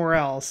is somewhere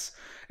else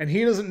and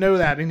he doesn't know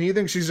that and he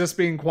thinks she's just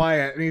being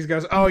quiet and he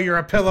goes, oh, you're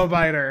a pillow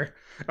biter.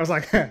 I was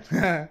like,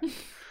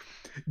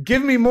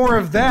 give me more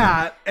of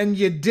that, and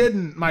you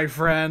didn't, my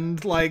friend.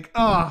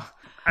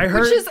 I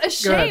heard, which is a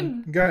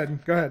shame. Go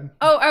ahead.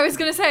 Oh, I was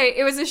gonna say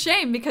it was a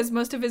shame because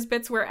most of his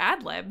bits were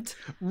ad-libbed.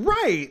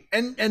 Right,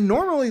 and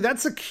normally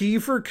that's a key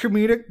for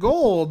comedic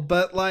gold,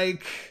 but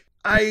like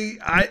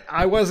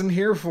I wasn't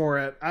here for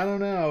it. I don't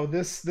know.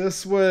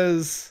 This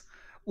was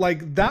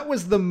like that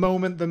was the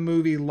moment the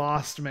movie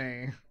lost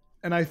me.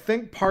 And I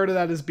think part of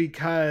that is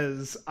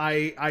because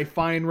I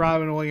find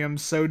Robin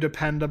Williams so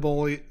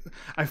dependably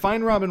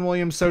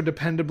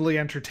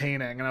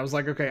entertaining. And I was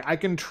like, okay, I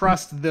can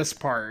trust this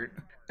part.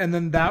 And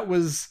then that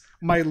was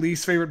my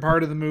least favorite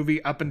part of the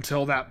movie up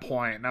until that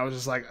point. And I was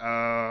just like,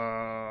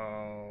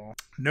 oh,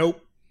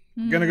 nope.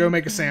 Gonna go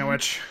make a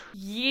sandwich.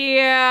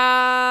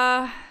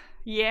 Yeah.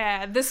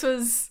 This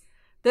was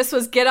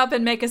get up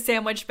and make a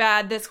sandwich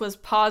bad. This was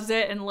pause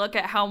it and look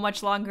at how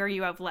much longer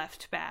you have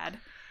left bad.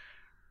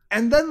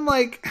 And then,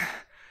 like,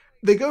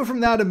 they go from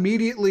that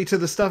immediately to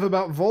the stuff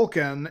about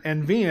Vulcan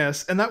and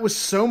Venus, and that was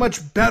so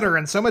much better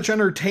and so much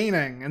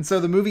entertaining. And so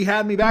the movie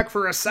had me back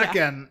for a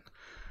second. Yeah.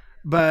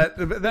 But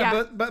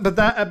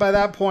by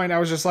that point, I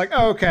was just like,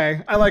 oh,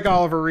 okay, I like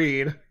Oliver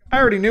Reed. I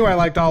already knew I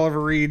liked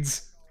Oliver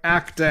Reed's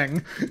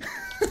acting.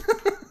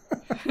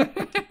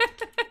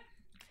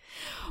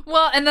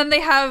 Well, and then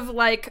they have,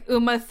 like,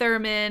 Uma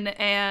Thurman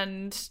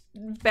and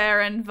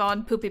Baron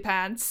von Poopy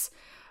Pants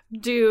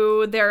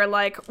do their,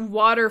 like,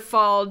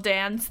 waterfall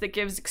dance that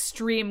gives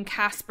extreme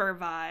Casper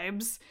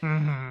vibes.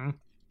 Mm-hmm.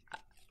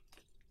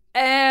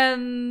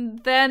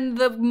 And then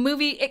the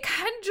movie, it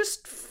kind of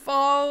just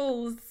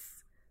falls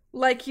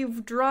like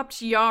you've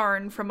dropped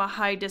yarn from a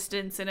high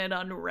distance and it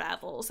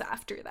unravels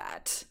after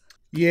that.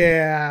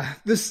 Yeah,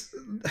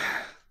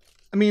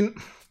 I mean,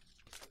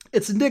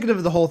 it's indicative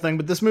of the whole thing,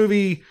 but this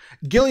movie,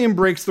 Gilliam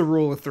breaks the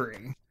rule of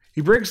three.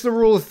 He breaks the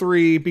rule of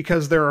three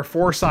because there are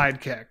 4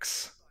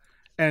 sidekicks.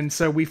 And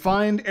so we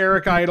find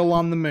Eric Idle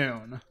on the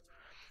moon.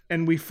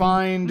 And we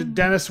find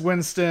Dennis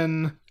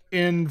Winston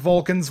in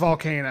Vulcan's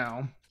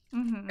volcano.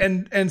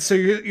 Mm-hmm. And so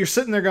you're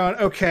sitting there going,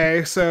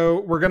 okay, so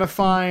we're going to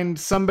find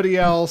somebody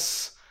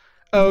else.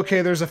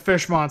 Okay, there's a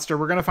fish monster.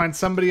 We're going to find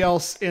somebody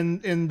else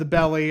in the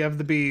belly of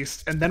the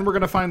beast. And then we're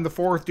going to find the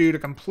 4th dude, a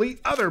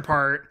complete other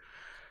part.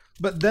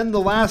 But then the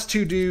last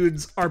 2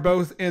 dudes are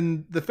both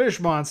in the fish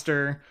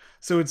monster.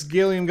 So it's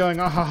Gilliam going,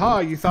 ah ha ha,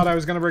 you thought I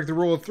was going to break the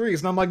rule of 3s.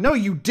 And I'm like, no,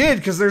 you did,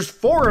 because there's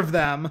 4 of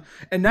them.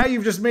 And now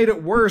you've just made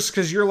it worse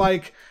because you're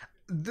like,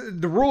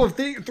 the rule of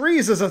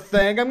 3s is a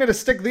thing. I'm going to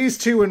stick these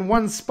 2 in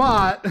one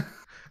spot.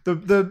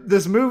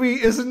 This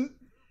movie isn't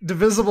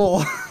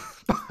divisible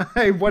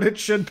by what it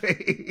should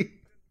be.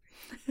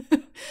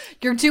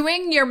 You're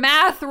doing your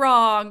math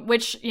wrong,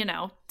 which,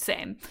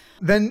 same.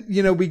 Then,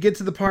 we get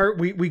to the part,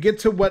 we get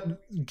to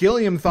what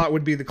Gilliam thought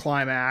would be the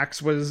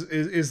climax,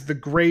 is the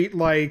great,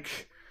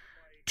 like,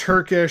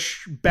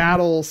 Turkish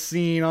battle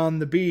scene on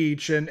the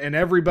beach, and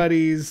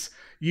everybody's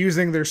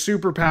using their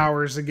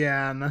superpowers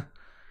again.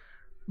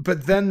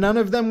 But then none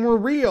of them were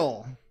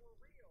real.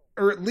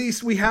 Or at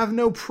least we have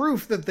no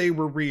proof that they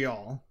were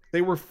real.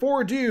 They were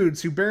 4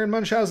 dudes who Baron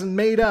Munchausen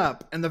made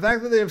up, and the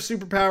fact that they have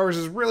superpowers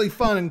is really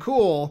fun and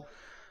cool,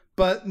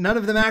 but none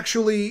of them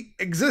actually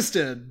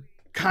existed,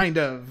 kind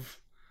of.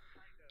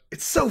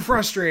 It's so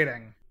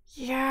frustrating.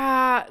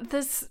 Yeah,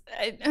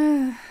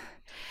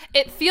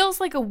 it feels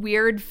like a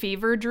weird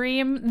fever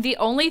dream. The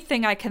only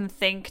thing I can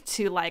think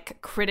to,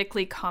 like,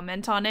 critically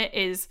comment on it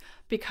is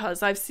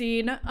because I've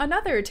seen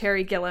another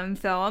Terry Gilliam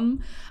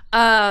film.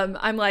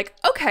 I'm like,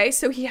 okay,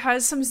 so he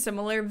has some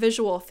similar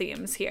visual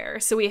themes here.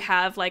 So we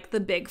have, like, the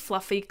big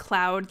fluffy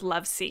cloud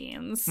love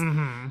scenes.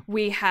 Mm-hmm.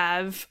 We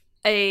have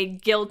a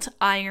gilt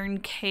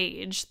iron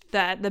cage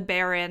that the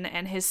Baron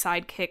and his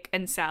sidekick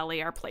and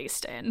Sally are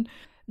placed in.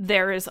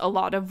 There is a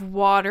lot of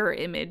water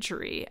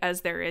imagery,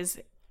 as there is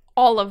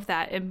all of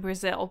that in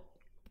Brazil.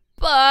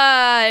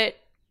 But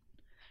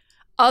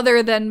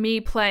other than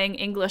me playing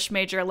English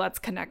major Let's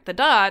Connect the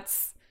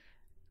Dots,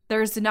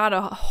 there's not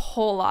a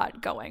whole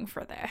lot going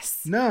for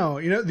this.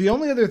 No, the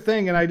only other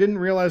thing, and I didn't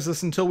realize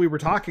this until we were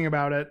talking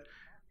about it,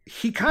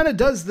 he kind of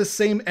does the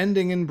same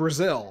ending in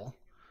Brazil.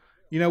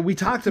 We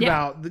talked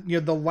about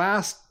the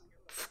last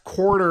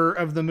quarter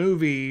of the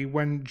movie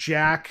when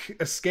Jack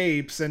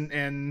escapes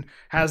and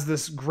has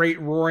this great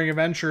roaring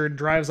adventure and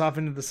drives off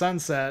into the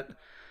sunset.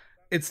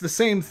 It's the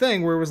same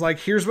thing where it was like,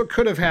 here's what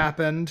could have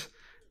happened,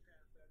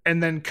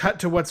 and then cut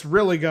to what's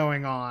really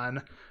going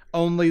on.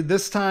 Only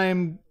this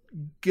time,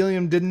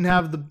 Gilliam didn't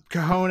have the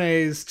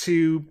cojones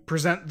to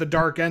present the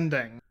dark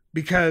ending,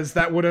 because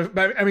that would have,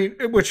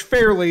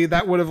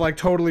 that would have like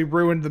totally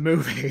ruined the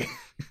movie.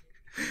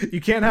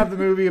 You can't have the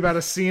movie about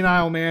a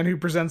senile man who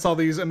presents all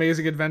these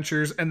amazing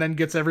adventures and then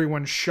gets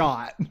everyone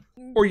shot.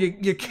 Or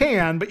you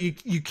can, but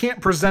you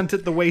can't present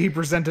it the way he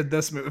presented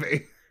this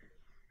movie.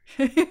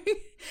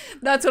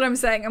 That's what I'm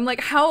saying. I'm like,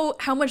 how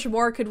much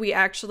more could we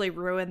actually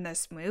ruin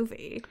this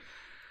movie?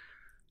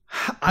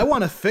 I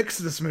want to fix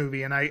this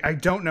movie, and I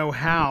don't know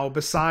how,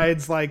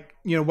 besides, like,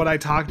 what I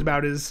talked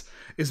about is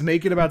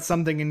make it about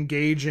something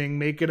engaging,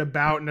 make it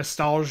about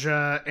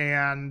nostalgia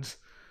and,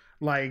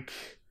 like,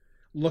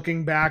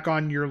 looking back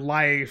on your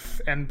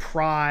life and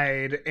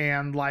pride,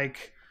 and,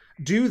 like,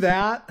 do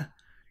that,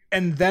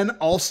 and then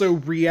also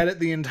re-edit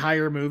the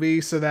entire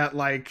movie so that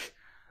like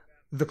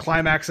the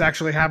climax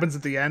actually happens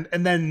at the end,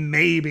 and then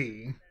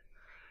maybe.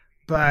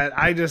 But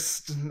I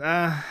just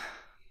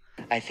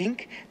I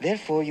think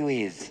therefore you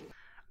is.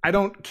 I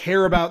don't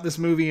care about this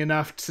movie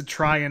enough to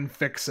try and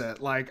fix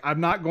it. Like, I'm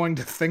not going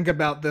to think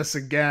about this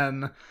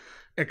again,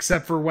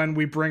 except for when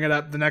we bring it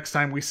up the next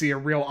time we see a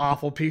real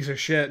awful piece of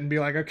shit and be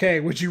like,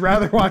 okay, would you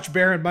rather watch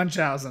Baron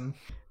Munchausen?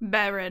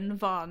 Baron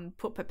von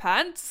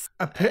Puppepants.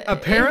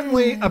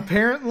 Apparently,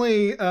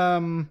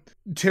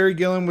 Terry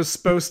Gilliam was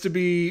supposed to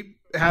be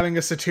having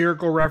a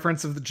satirical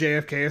reference of the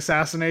JFK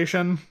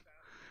assassination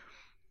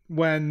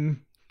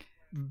when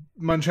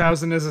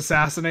Munchausen is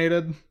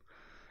assassinated.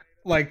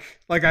 Like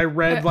I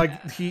read,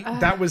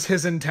 that was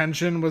his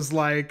intention, was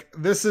like,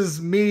 this is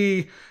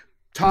me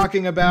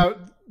talking about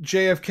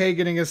JFK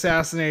getting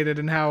assassinated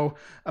and how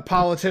a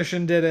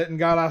politician did it and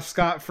got off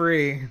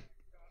scot-free.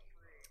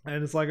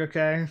 And it's like,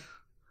 okay.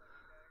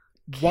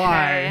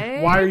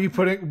 Why are you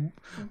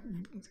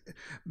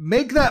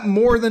make that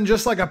more than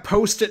just like a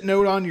post-it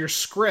note on your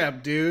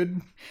script,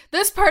 dude?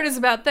 This part is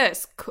about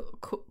this.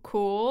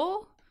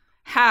 Cool?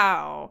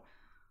 How?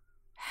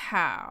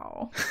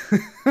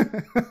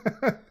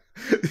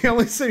 The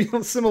only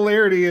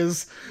similarity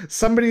is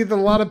somebody that a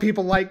lot of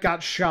people like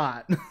got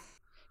shot. He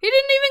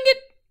didn't even get...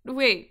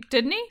 Wait,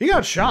 didn't he? He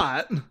got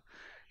shot.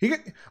 He got,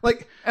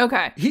 like...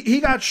 Okay. He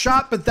got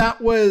shot, but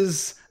that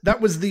was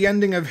the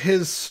ending of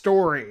his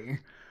story.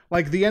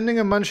 Like, the ending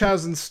of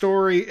Munchausen's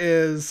story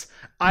is,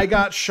 I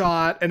got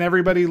shot and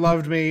everybody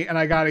loved me and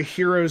I got a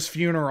hero's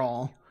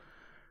funeral.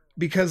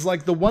 Because,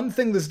 like, the one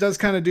thing this does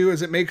kind of do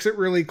is it makes it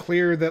really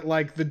clear that,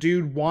 like, the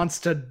dude wants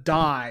to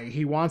die.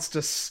 He wants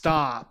to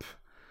stop.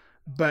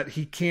 But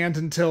he can't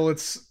until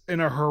it's in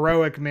a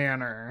heroic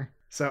manner.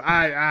 So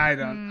I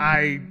don't,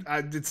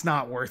 it's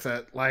not worth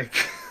it. Like,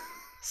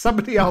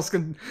 somebody else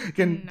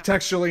can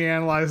textually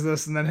analyze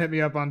this and then hit me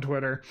up on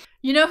Twitter.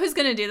 You know who's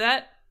going to do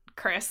that?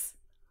 Chris.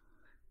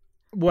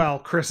 Well,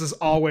 Chris is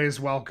always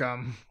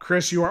welcome.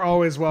 Chris, you are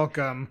always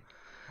welcome.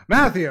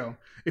 Matthew,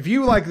 if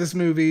you like this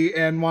movie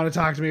and want to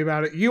talk to me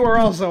about it, you are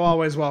also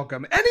always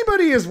welcome.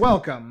 Anybody is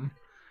welcome.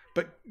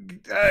 But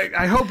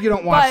I hope you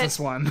don't watch this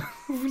one.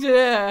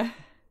 Yeah.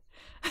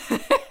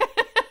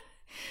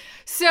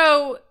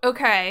 So,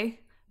 okay.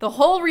 The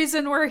whole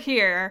reason we're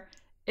here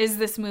is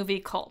this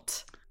movie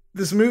cult.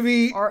 This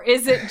movie... Or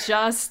is it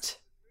just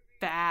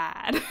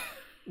bad?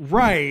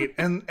 Right.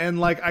 And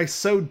like, I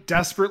so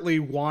desperately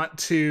want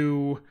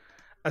to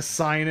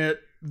assign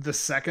it the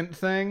second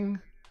thing.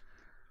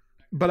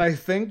 But I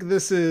think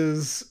this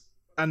is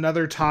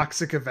another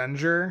Toxic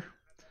Avenger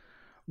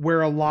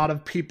where a lot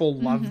of people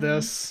love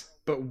this,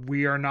 but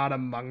we are not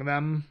among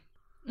them.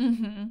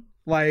 Mm-hmm.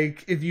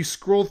 Like, if you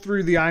scroll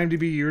through the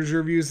IMDb user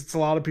reviews, it's a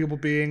lot of people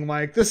being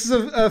like, this is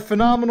a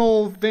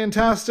phenomenal,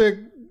 fantastic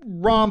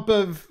romp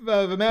of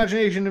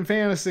imagination and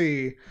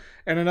fantasy.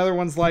 And another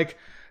one's like,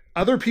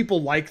 other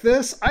people like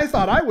this? I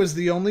thought I was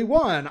the only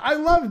one. I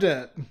loved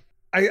it.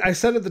 I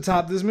said at the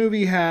top, this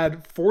movie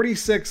had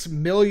 $46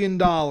 million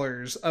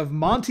of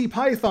Monty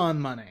Python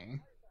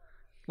money.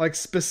 Like,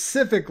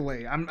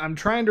 specifically. I'm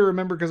trying to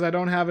remember because I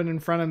don't have it in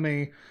front of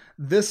me.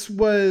 This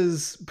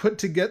was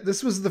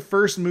the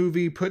first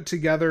movie put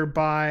together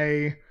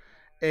by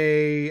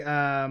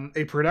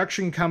a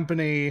production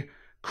company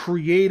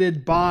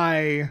created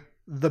by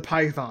the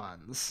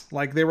Pythons.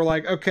 Like, they were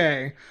like,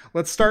 okay,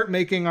 let's start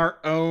making our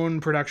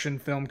own production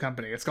film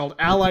company. It's called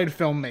Allied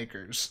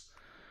Filmmakers.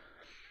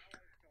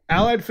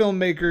 Allied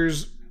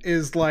Filmmakers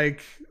is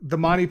like the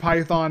Monty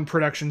Python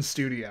production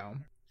studio.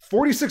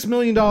 $46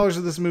 million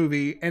of this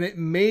movie, and it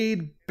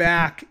made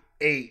back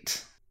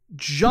 $8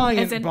 giant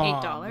as in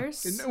bomb.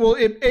 $8? Well,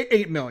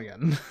 $8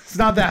 million. It's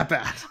not that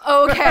bad.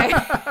 Okay.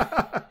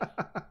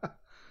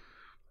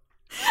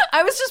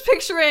 I was just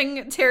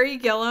picturing Terry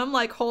Gilliam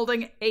like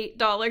holding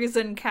 $8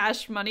 in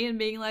cash money and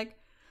being like,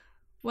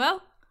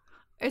 well,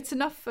 it's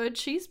enough for a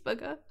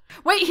cheeseburger.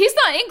 Wait, he's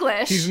not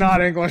English. He's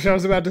not English. I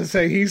was about to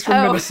say he's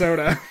from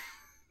Minnesota.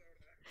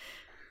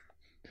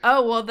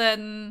 Oh, well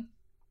then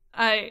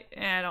I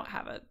don't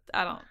have it.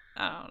 I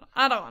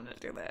don't want to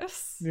do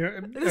this. Yeah,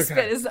 this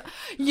bit is,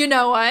 you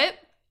know what?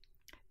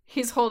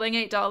 He's holding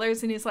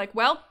 $8 and he's like,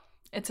 well,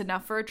 it's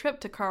enough for a trip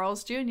to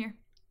Carl's Jr.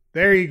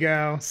 There you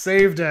go.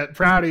 Saved it.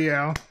 Proud of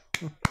you.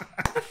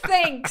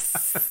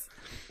 Thanks.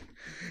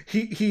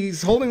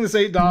 He's holding this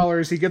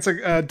 $8. He gets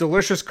a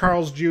delicious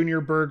Carl's Jr.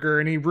 burger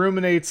and he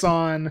ruminates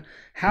on,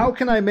 how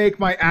can I make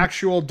my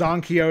actual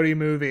Don Quixote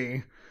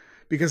movie?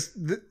 Because,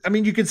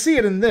 you can see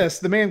it in this.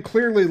 The man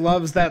clearly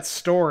loves that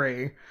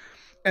story.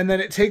 And then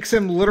it takes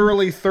him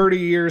literally 30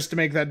 years to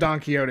make that Don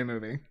Quixote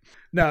movie.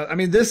 No, I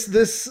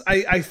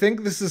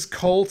think this is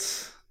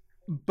cult,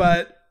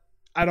 but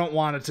I don't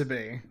want it to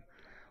be.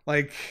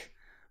 Like,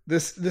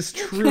 this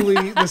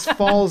truly, this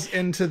falls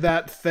into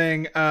that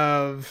thing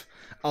of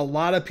a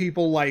lot of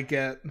people like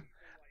it.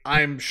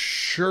 I'm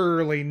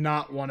surely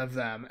not one of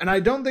them. And I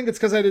don't think it's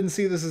because I didn't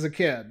see this as a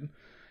kid.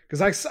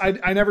 Because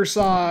I never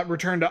saw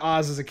Return to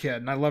Oz as a kid,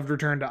 and I loved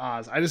Return to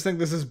Oz. I just think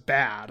this is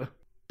bad.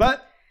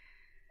 But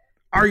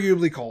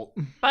arguably cult.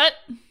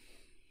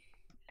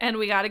 And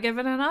we got to give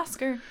it an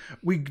Oscar.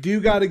 We do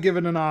got to give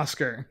it an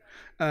Oscar.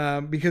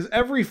 Because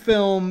every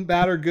film,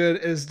 bad or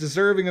good, is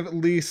deserving of at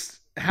least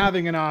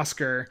having an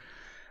Oscar.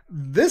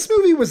 This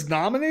movie was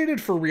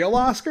nominated for real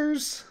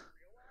Oscars.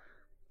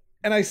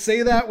 And I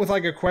say that with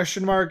like a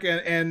question mark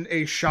and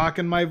a shock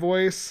in my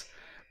voice.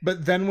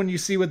 But then when you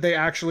see what they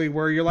actually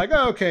were, you're like,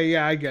 oh, okay,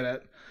 yeah, I get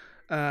it.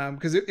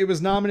 Because it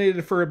was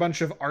nominated for a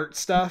bunch of art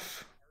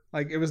stuff.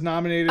 Like, it was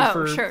nominated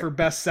for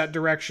best set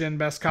direction,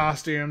 best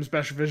costumes,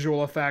 best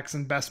visual effects,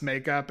 and best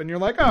makeup. And you're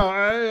like, oh,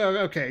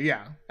 okay,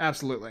 yeah,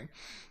 absolutely.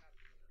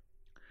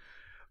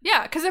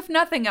 Yeah, because if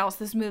nothing else,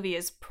 this movie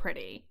is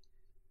pretty.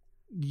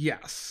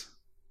 Yes.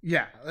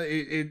 Yeah,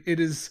 it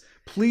is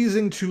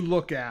pleasing to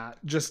look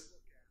at. Just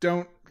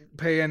don't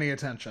pay any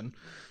attention.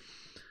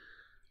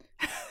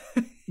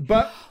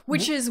 But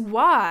Which is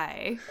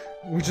why...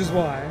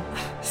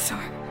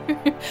 Sorry.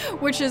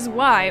 Which is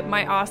why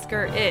my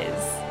Oscar is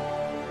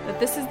that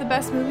this is the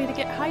best movie to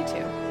get high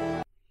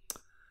to.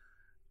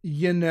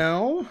 You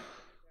know,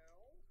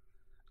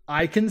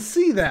 I can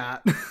see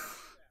that.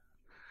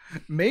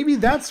 Maybe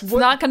that's what... It's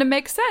not going to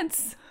make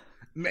sense.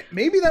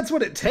 Maybe that's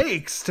what it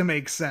takes to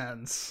make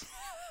sense.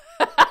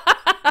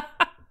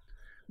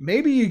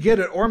 Maybe you get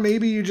it, or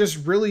maybe you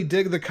just really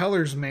dig the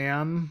colors,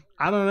 man.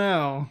 I don't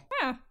know.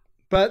 Yeah.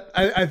 But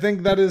I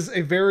think that is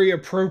a very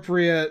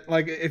appropriate,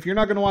 like, if you're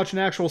not going to watch an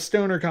actual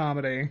stoner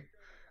comedy,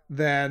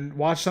 then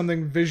watch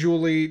something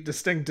visually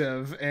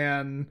distinctive,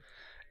 and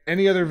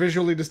any other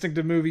visually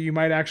distinctive movie you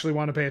might actually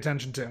want to pay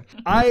attention to.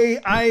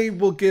 I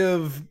will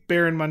give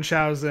Baron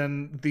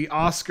Munchausen the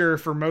Oscar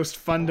for most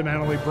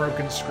fundamentally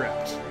broken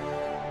script,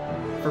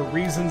 for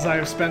reasons I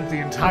have spent the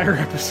entire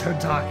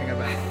episode talking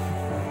about.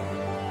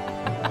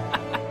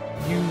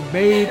 You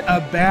made a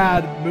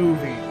bad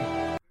movie.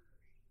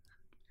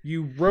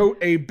 You wrote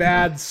a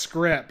bad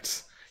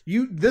script.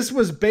 This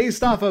was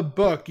based off a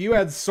book. You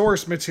had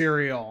source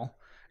material,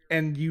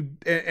 and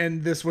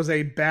this was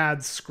a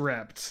bad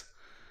script.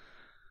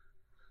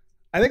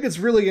 I think it's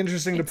really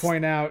interesting to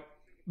point out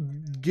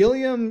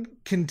Gilliam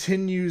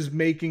continues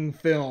making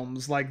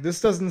films. Like,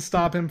 this doesn't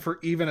stop him for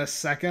even a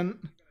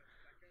second.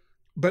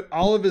 But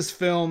all of his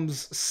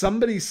films,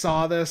 somebody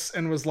saw this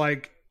and was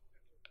like,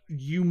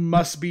 you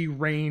must be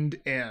reined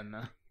in.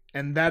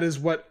 And that is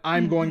what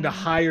I'm going to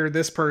hire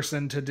this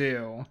person to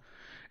do.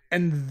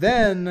 And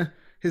then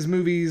his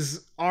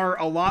movies are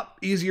a lot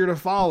easier to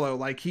follow.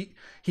 Like, he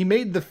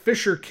made The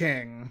Fisher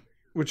King,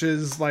 which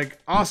is like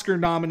Oscar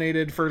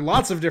nominated for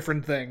lots of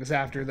different things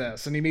after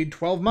this. And he made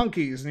 12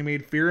 Monkeys, and he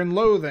made Fear and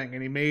Loathing,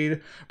 and he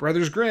made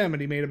Brothers Grimm,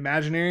 and he made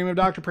Imaginarium of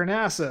Dr.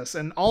 Parnassus,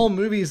 and all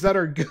movies that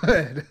are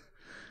good.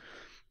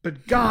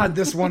 But God,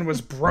 this one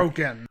was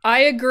broken.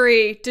 I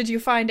agree. Did you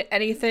find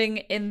anything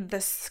in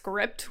the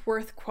script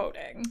worth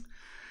quoting?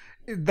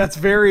 That's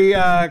very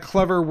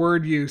clever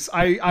word use.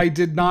 I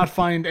did not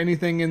find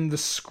anything in the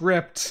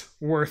script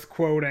worth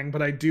quoting,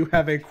 but I do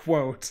have a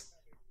quote.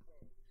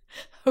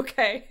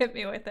 Okay, hit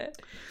me with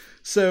it.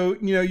 So,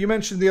 you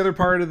mentioned the other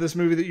part of this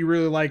movie that you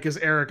really like is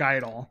Eric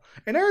Idle.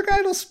 And Eric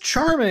Idle's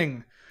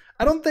charming.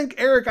 I don't think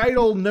Eric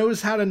Idle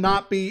knows how to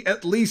not be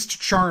at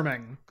least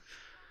charming.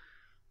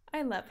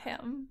 I love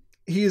him.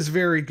 He is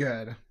very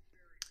good.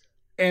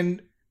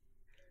 And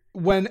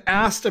when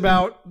asked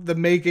about the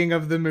making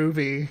of the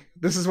movie,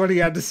 this is what he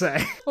had to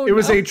say. It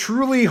was a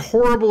truly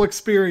horrible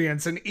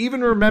experience, and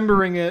even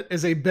remembering it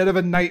is a bit of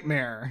a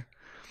nightmare.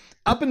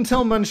 Up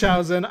until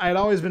Munchausen, I had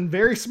always been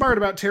very smart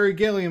about Terry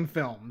Gilliam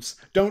films.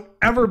 Don't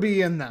ever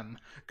be in them.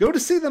 Go to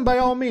see them by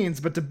all means,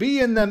 but to be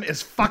in them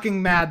is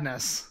fucking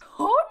madness.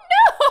 Oh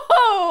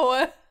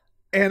no!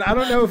 And I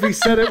don't know if he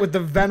said it with the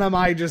venom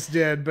I just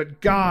did, but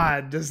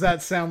God, does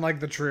that sound like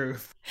the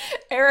truth.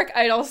 Eric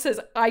Idle says,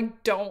 I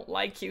don't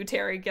like you,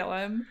 Terry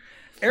Gilliam.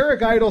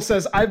 Eric Idle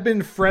says, I've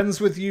been friends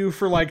with you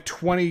for like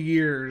 20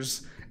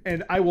 years,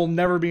 and I will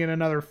never be in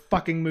another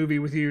fucking movie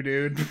with you,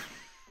 dude.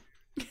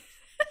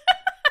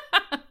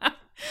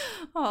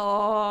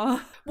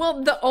 Aww.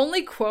 Well, the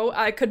only quote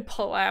I could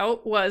pull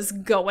out was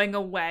going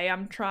away,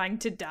 I'm trying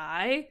to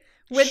die.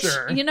 Which,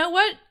 sure. You know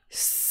what?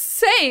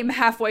 Same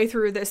halfway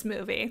through this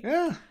movie.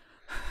 Yeah.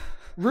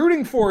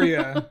 Rooting for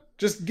you.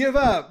 Just give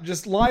up.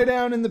 Just lie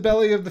down in the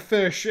belly of the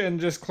fish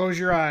and just close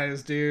your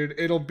eyes, dude.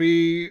 It'll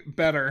be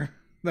better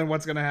than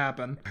what's going to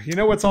happen. You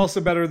know what's also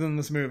better than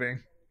this movie?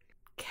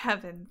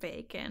 Kevin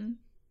Bacon.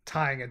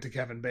 Tying it to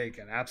Kevin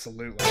Bacon,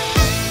 absolutely.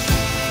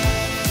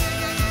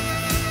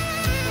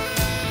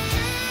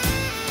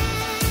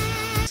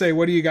 Say,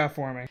 what do you got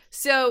for me?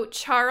 So,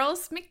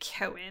 Charles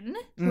McKeown,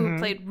 who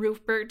played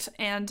Rupert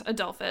and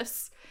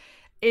Adolphus,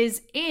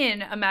 is in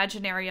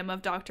Imaginarium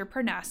of Dr.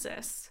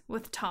 Parnassus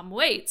with Tom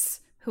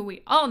Waits, who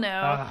we all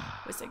know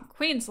was in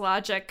Queen's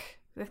Logic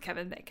with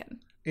Kevin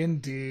Bacon.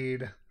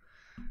 Indeed.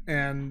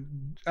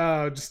 And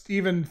just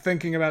even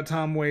thinking about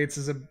Tom Waits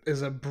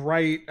is a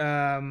bright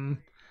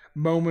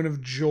moment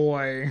of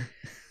joy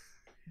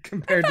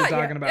compared to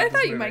talking about this movie. I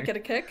thought you might get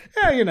a kick.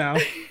 Yeah,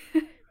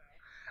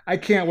 I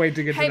can't wait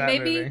to get to that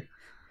movie.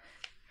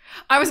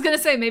 I was going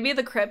to say maybe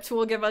the crypt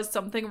will give us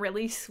something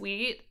really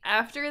sweet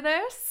after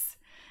this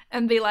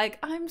and be like,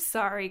 I'm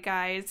sorry,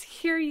 guys.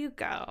 Here you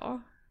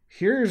go.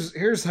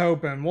 Here's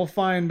hoping. We'll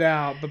find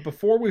out. But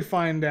before we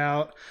find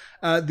out,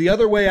 the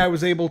other way I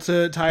was able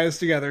to tie us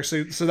together.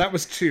 So that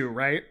was 2,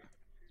 right?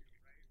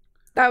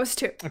 That was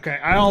 2. Okay.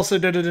 I also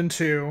did it in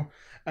 2.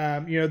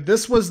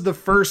 This was the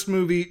first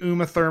movie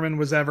Uma Thurman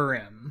was ever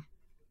in.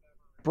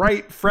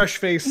 Bright,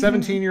 fresh-faced,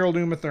 17-year-old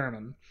Uma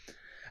Thurman.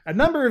 A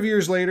number of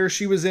years later,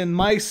 she was in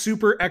My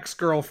Super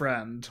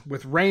Ex-Girlfriend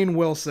with Rainn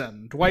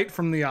Wilson, Dwight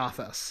from The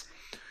Office.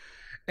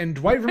 And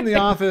Dwight from The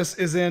Office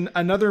is in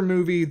another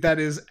movie that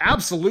is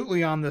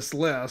absolutely on this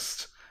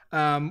list,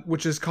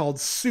 which is called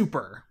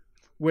Super,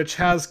 which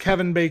has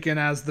Kevin Bacon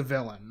as the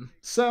villain.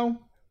 So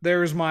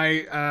there's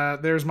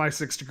my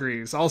 6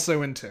 degrees,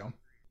 also in 2.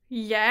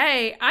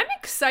 Yay. I'm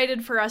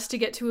excited for us to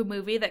get to a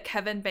movie that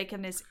Kevin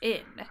Bacon is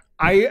in.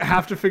 I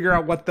have to figure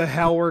out what the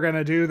hell we're going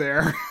to do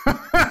there.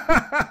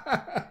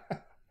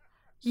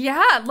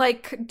 Yeah,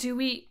 like, do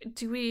we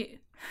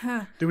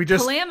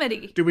just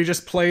Calamity. Do we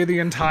just play the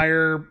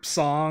entire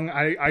song?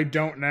 I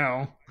don't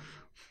know.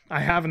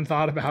 I haven't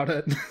thought about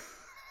it.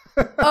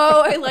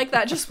 Oh, I like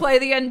that. Just play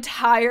the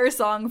entire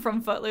song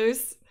from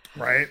Footloose.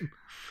 Right.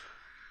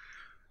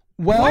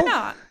 Well, why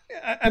not?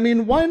 I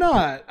mean, why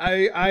not?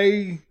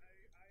 I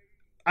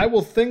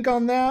will think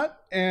on that,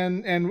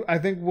 and I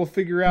think we'll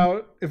figure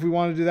out if we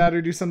want to do that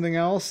or do something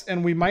else.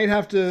 And we might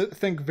have to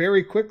think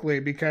very quickly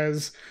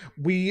because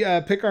we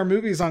pick our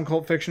movies on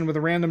Cult Fiction with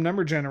a random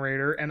number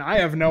generator, and I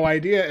have no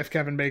idea if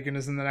Kevin Bacon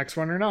is in the next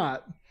one or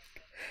not.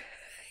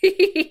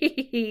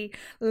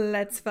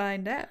 Let's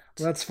find out.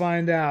 Let's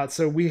find out.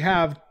 So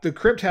The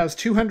Crypt has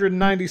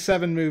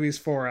 297 movies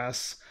for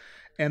us,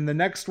 and the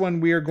next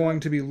one we are going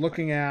to be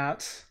looking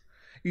at...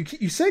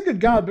 You say good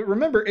God, but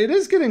remember, it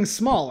is getting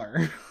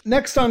smaller.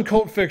 Next on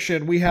Cult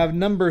Fiction, we have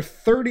number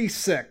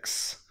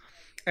 36.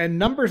 And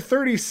number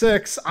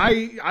 36,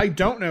 I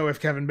don't know if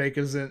Kevin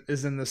Bacon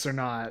is in this or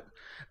not.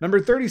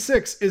 Number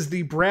 36 is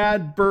the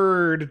Brad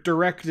Bird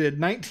directed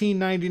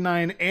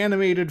 1999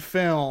 animated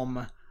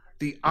film,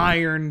 The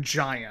Iron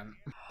Giant.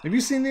 Have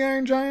you seen The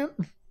Iron Giant?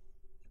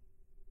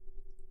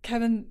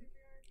 Kevin...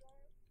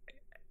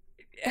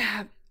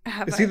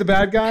 Is he the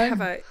bad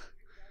guy?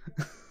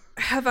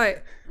 Have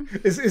I...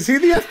 Is he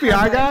the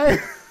FBI guy?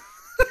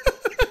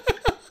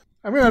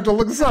 I'm gonna have to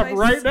look this up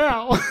right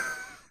now.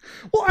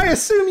 Well, I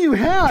assume you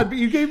had, but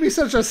you gave me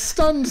such a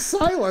stunned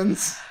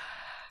silence.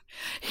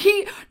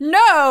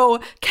 No!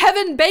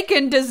 Kevin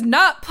Bacon does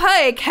not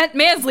play Kent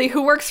Mansley,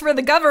 who works for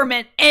the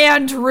government,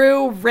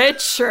 Andrew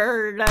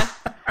Richard.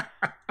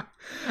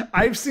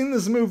 I've seen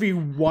this movie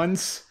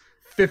once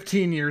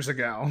 15 years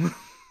ago.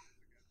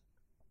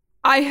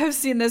 I have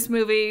seen this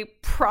movie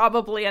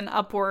probably in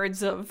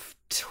upwards of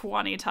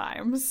 20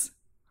 times.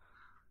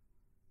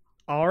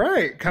 All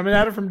right, coming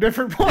at it from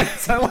different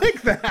points. I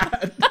like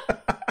that.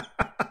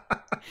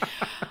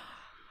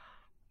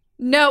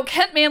 No,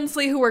 Kent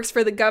Mansley, who works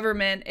for the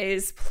government,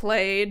 is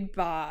played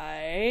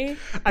by...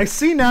 I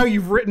see now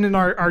you've written in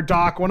our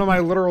doc one of my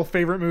literal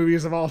favorite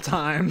movies of all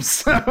time,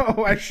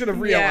 so I should have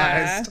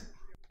realized.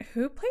 Yeah.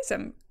 Who plays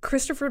him?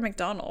 Christopher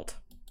McDonald.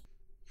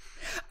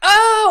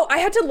 Oh, I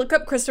had to look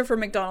up Christopher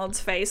McDonald's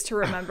face to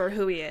remember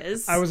who he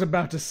is. I was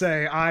about to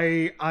say,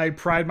 I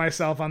pride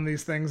myself on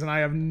these things, and I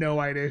have no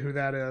idea who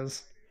that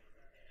is.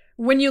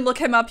 When you look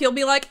him up, you'll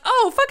be like,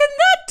 oh, fucking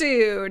that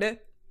dude.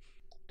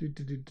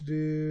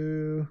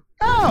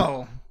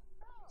 Oh,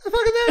 fucking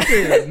that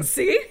dude.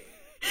 See?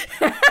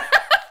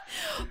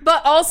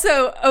 But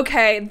also,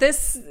 okay,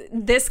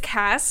 this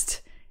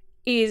cast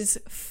is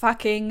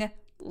fucking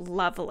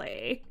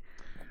lovely.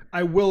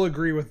 I will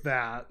agree with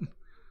that.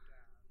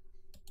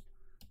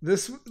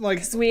 This, like...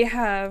 'Cause we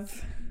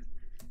have...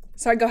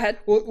 Sorry, go ahead.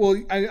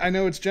 Well, I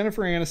know it's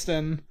Jennifer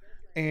Aniston,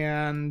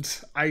 and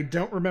I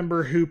don't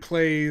remember who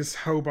plays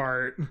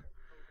Hobart,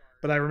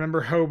 but I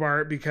remember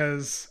Hobart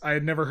because I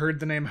had never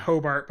heard the name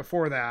Hobart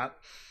before that.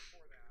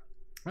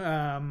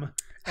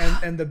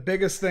 And the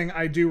biggest thing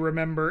I do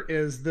remember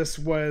is this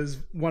was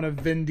one of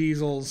Vin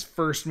Diesel's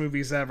first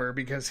movies ever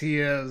because he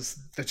is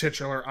the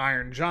titular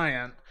Iron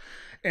Giant,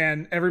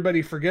 and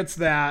everybody forgets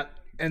that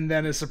and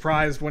then is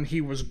surprised when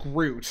he was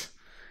Groot.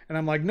 And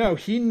I'm like, no,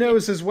 he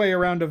knows his way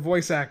around a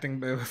voice acting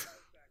booth.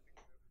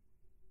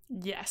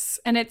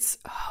 Yes, and it's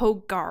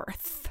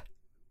Hogarth,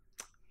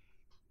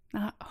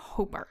 not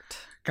Hobart.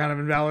 Kind of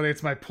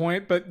invalidates my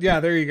point, but yeah,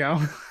 there you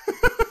go.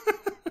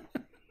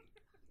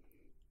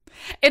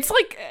 It's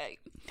like,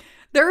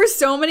 there are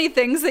so many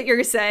things that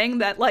you're saying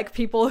that, like,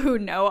 people who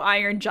know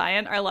Iron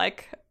Giant are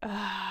like,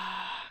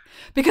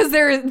 because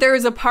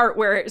there's a part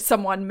where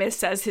someone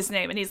missays his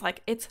name, and he's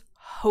like, it's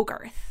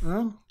Hogarth.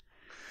 Well,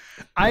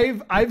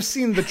 I've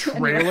seen the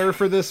trailer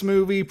for this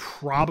movie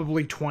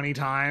probably 20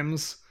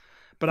 times,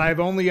 but I've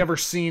only ever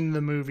seen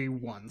the movie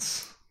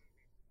once.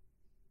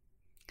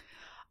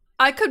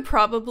 I could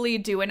probably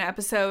do an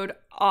episode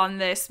on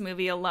this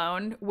movie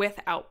alone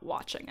without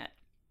watching it.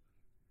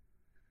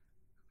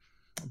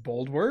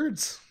 Bold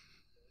words.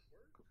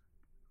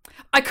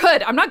 I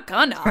could. I'm not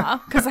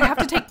gonna, because I have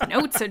to take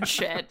notes and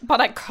shit, but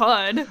I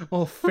could.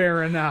 Well,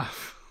 fair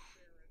enough.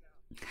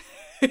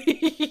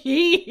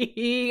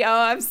 Oh,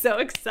 I'm so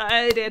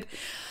excited.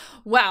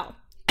 Well,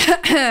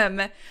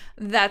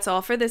 that's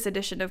all for this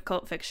edition of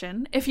Cult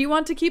Fiction. If you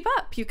want to keep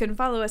up, you can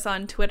follow us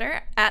on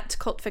Twitter at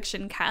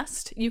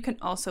CultFictionCast. You can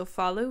also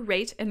follow,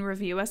 rate, and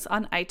review us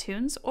on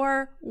iTunes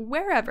or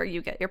wherever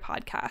you get your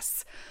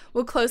podcasts.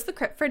 We'll close the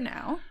crypt for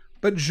now.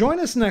 But join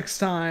us next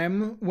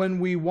time when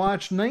we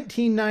watch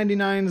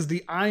 1999's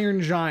The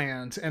Iron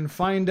Giant and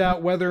find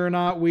out whether or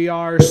not we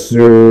are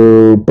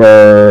Superman.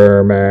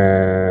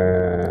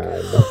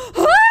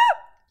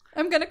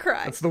 I'm gonna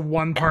cry. That's the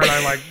one part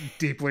I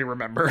deeply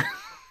remember.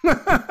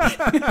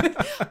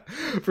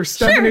 For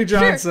Stephanie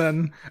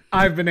Johnson,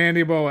 I've been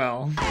Andy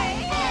Boel.